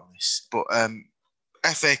quite honest. But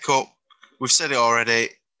FA Cup, we've said it already.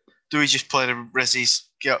 Do we just play the Rezzies,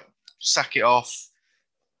 sack it off,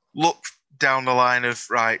 look down the line of,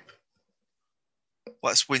 right,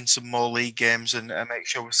 let's win some more league games and make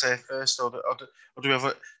sure we're safe first, or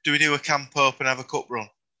do we do a camp up and have a cup run?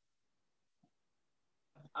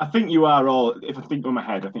 I think you are all, if I think in my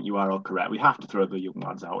head, I think you are all correct. We have to throw the young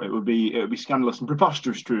lads out. It would be scandalous and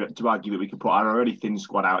preposterous to argue that we could put our already thin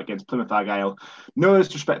squad out against Plymouth Argyle. No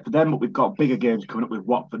disrespect for them, but we've got bigger games coming up with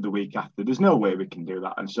Watford the week after. There's no way we can do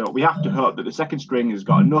that. And so we have to hope that the second string has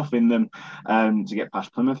got enough in them to get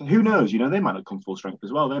past Plymouth. Who knows? They might not come full strength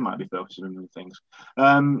as well. They might be focusing on other things.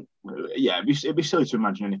 Yeah, it'd be silly to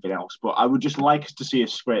imagine anything else. But I would just like to see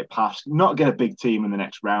us scrape past, not get a big team in the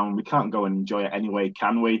next round. We can't go and enjoy it anyway,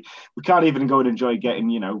 can we? We can't even go and enjoy getting,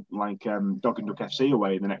 Dog and Duck FC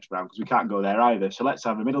away in the next round because we can't go there either. So let's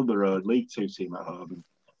have a middle of the road League Two team at home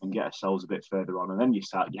and get ourselves a bit further on. And then you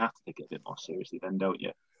have to take it a bit more seriously, then, don't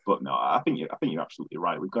you? But no, I think you're absolutely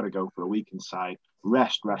right. We've got to go for a weekend side.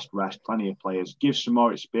 Rest. Plenty of players. Give some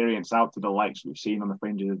more experience out to the likes we've seen on the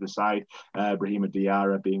fringes of the side. Brahima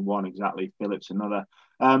Diarra being one, exactly. Phillips another.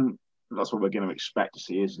 That's what we're going to expect to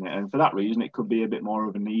see, isn't it? And for that reason, it could be a bit more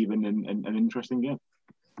of an even and interesting game.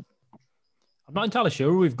 I'm not entirely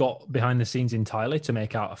sure we've got behind the scenes entirely to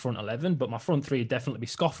make out a front 11, but my front three would definitely be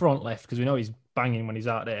Scoffer on left because we know he's banging when he's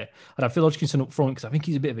out there. I'd have Phil Hodgkinson up front because I think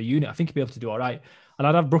he's a bit of a unit. I think he'd be able to do all right. And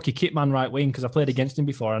I'd have Brookie Kitman right wing because I played against him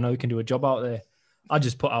before. I know he can do a job out there. I'd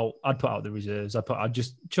put out the reserves. I'd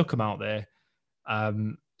just chuck them out there.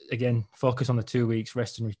 Again, focus on the 2 weeks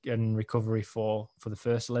rest and recovery for the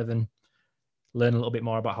first 11. Learn a little bit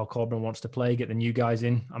more about how Corbin wants to play. Get the new guys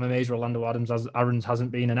in. I'm amazed Rolando Aarons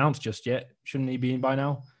hasn't been announced just yet. Shouldn't he be in by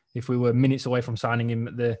now? If we were minutes away from signing him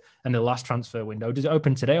in the last transfer window, does it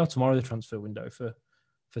open today or tomorrow? The transfer window for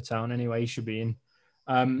Town anyway. He should be in.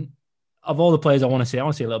 Of all the players I want to see a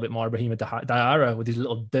little bit more Brahima Diarra with his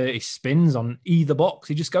little dirty spins on either box.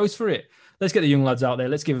 He just goes for it. Let's get the young lads out there.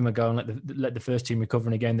 Let's give them a go and let the first team recover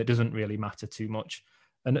in a game that doesn't really matter too much.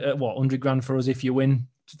 And $100,000 for us if you win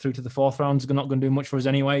through to the fourth round is not going to do much for us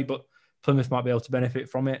anyway, but Plymouth might be able to benefit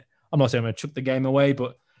from it. I'm not saying I'm going to chuck the game away,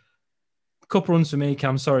 but a couple runs for me,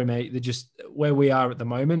 Cam. Sorry, mate. They're just where we are at the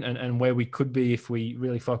moment and where we could be if we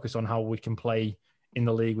really focus on how we can play in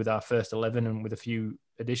the league with our first 11 and with a few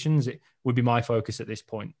additions. It would be my focus at this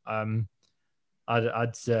point.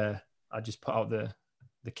 I'd just put out the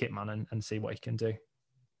kit man and see what he can do.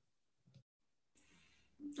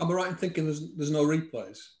 Am I right in thinking there's no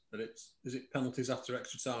replays? Is it penalties after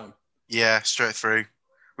extra time? Yeah, straight through,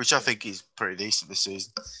 which I think is pretty decent this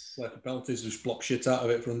season. Like penalties, just block shit out of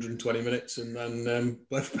it for 120 minutes, and then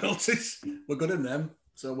play for penalties. We're good in them,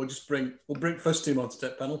 so we'll bring first team on to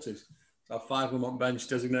take penalties. Have 5 of them on bench,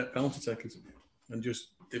 designate penalty takers, and just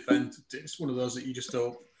defend. It's one of those that you just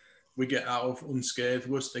hope we get out of unscathed.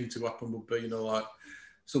 Worst thing to happen would be, like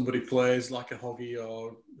somebody plays like a hoggy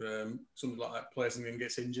or something like that, plays and then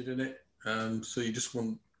gets injured in it. So you just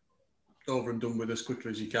want over and done with as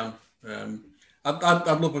quickly as you can. I'd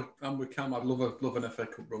love I'm with Cam. I'd love an FA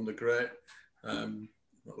Cup run. They're great.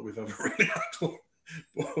 Not that we've ever really had one,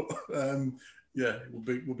 but yeah, it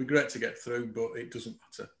would be great to get through. But it doesn't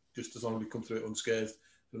matter. Just as long as we come through it unscathed.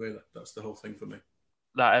 For me, that's the whole thing for me.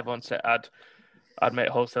 Like everyone said, I'd make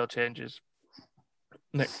wholesale changes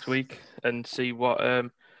next week and see what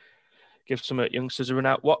give some youngsters a run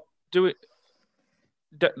out. What do it?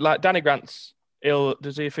 Like Danny Grant's ill.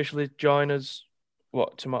 Does he officially join us?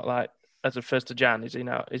 What tomorrow? Like as of 1st of Jan? Is he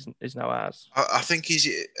now? Is now ours? I think he's.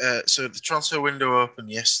 So the transfer window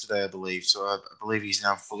opened yesterday, I believe. So I believe he's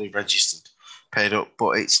now fully registered, paid up.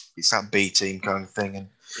 But it's that B team kind of thing, and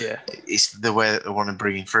yeah, it's the way that they want to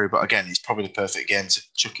bring him through. But again, it's probably the perfect game to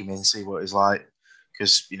chuck him in, see what he's like,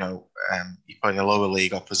 because you're playing a lower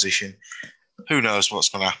league opposition. Who knows what's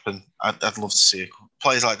going to happen? I'd love to see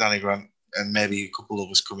players like Danny Grant and maybe a couple of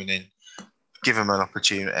us coming in, give him an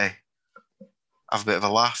opportunity, have a bit of a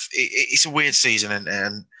laugh. It's a weird season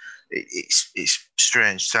and it's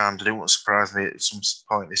strange times. It won't surprise me at some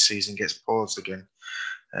point this season gets paused again,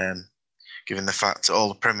 given the fact that all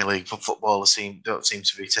the Premier League footballers don't seem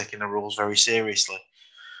to be taking the rules very seriously.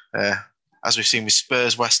 As we've seen with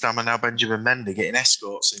Spurs, West Ham, and now Benjamin Mendy getting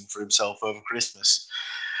escorts in for himself over Christmas.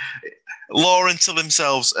 Law unto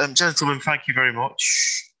themselves. Gentlemen, thank you very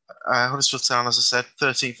much. Huddersfield Town, as I said,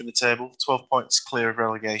 13th in the table, 12 points clear of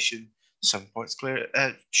relegation, 7 points clear,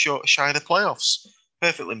 shy of the playoffs.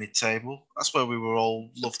 Perfectly mid-table. That's where we were all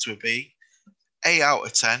love to be. 8 out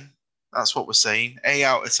of 10. That's what we're saying. 8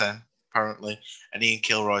 out of 10, apparently. And Ian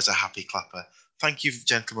Kilroy's a happy clapper. Thank you,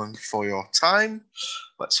 gentlemen, for your time.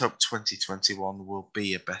 Let's hope 2021 will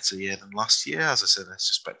be a better year than last year. As I said, I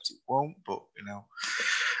suspect it won't, but,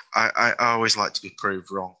 I always like to be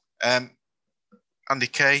proved wrong. Andy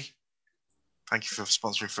Kay, thank you for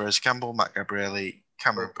sponsoring Ferris Campbell, Matt Gabrielli,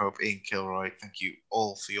 Cameron Pope, Ian Kilroy. Thank you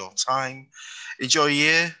all for your time. Enjoy your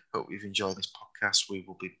year. Hope you've enjoyed this podcast. We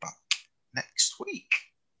will be back next week.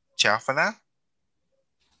 Ciao for now.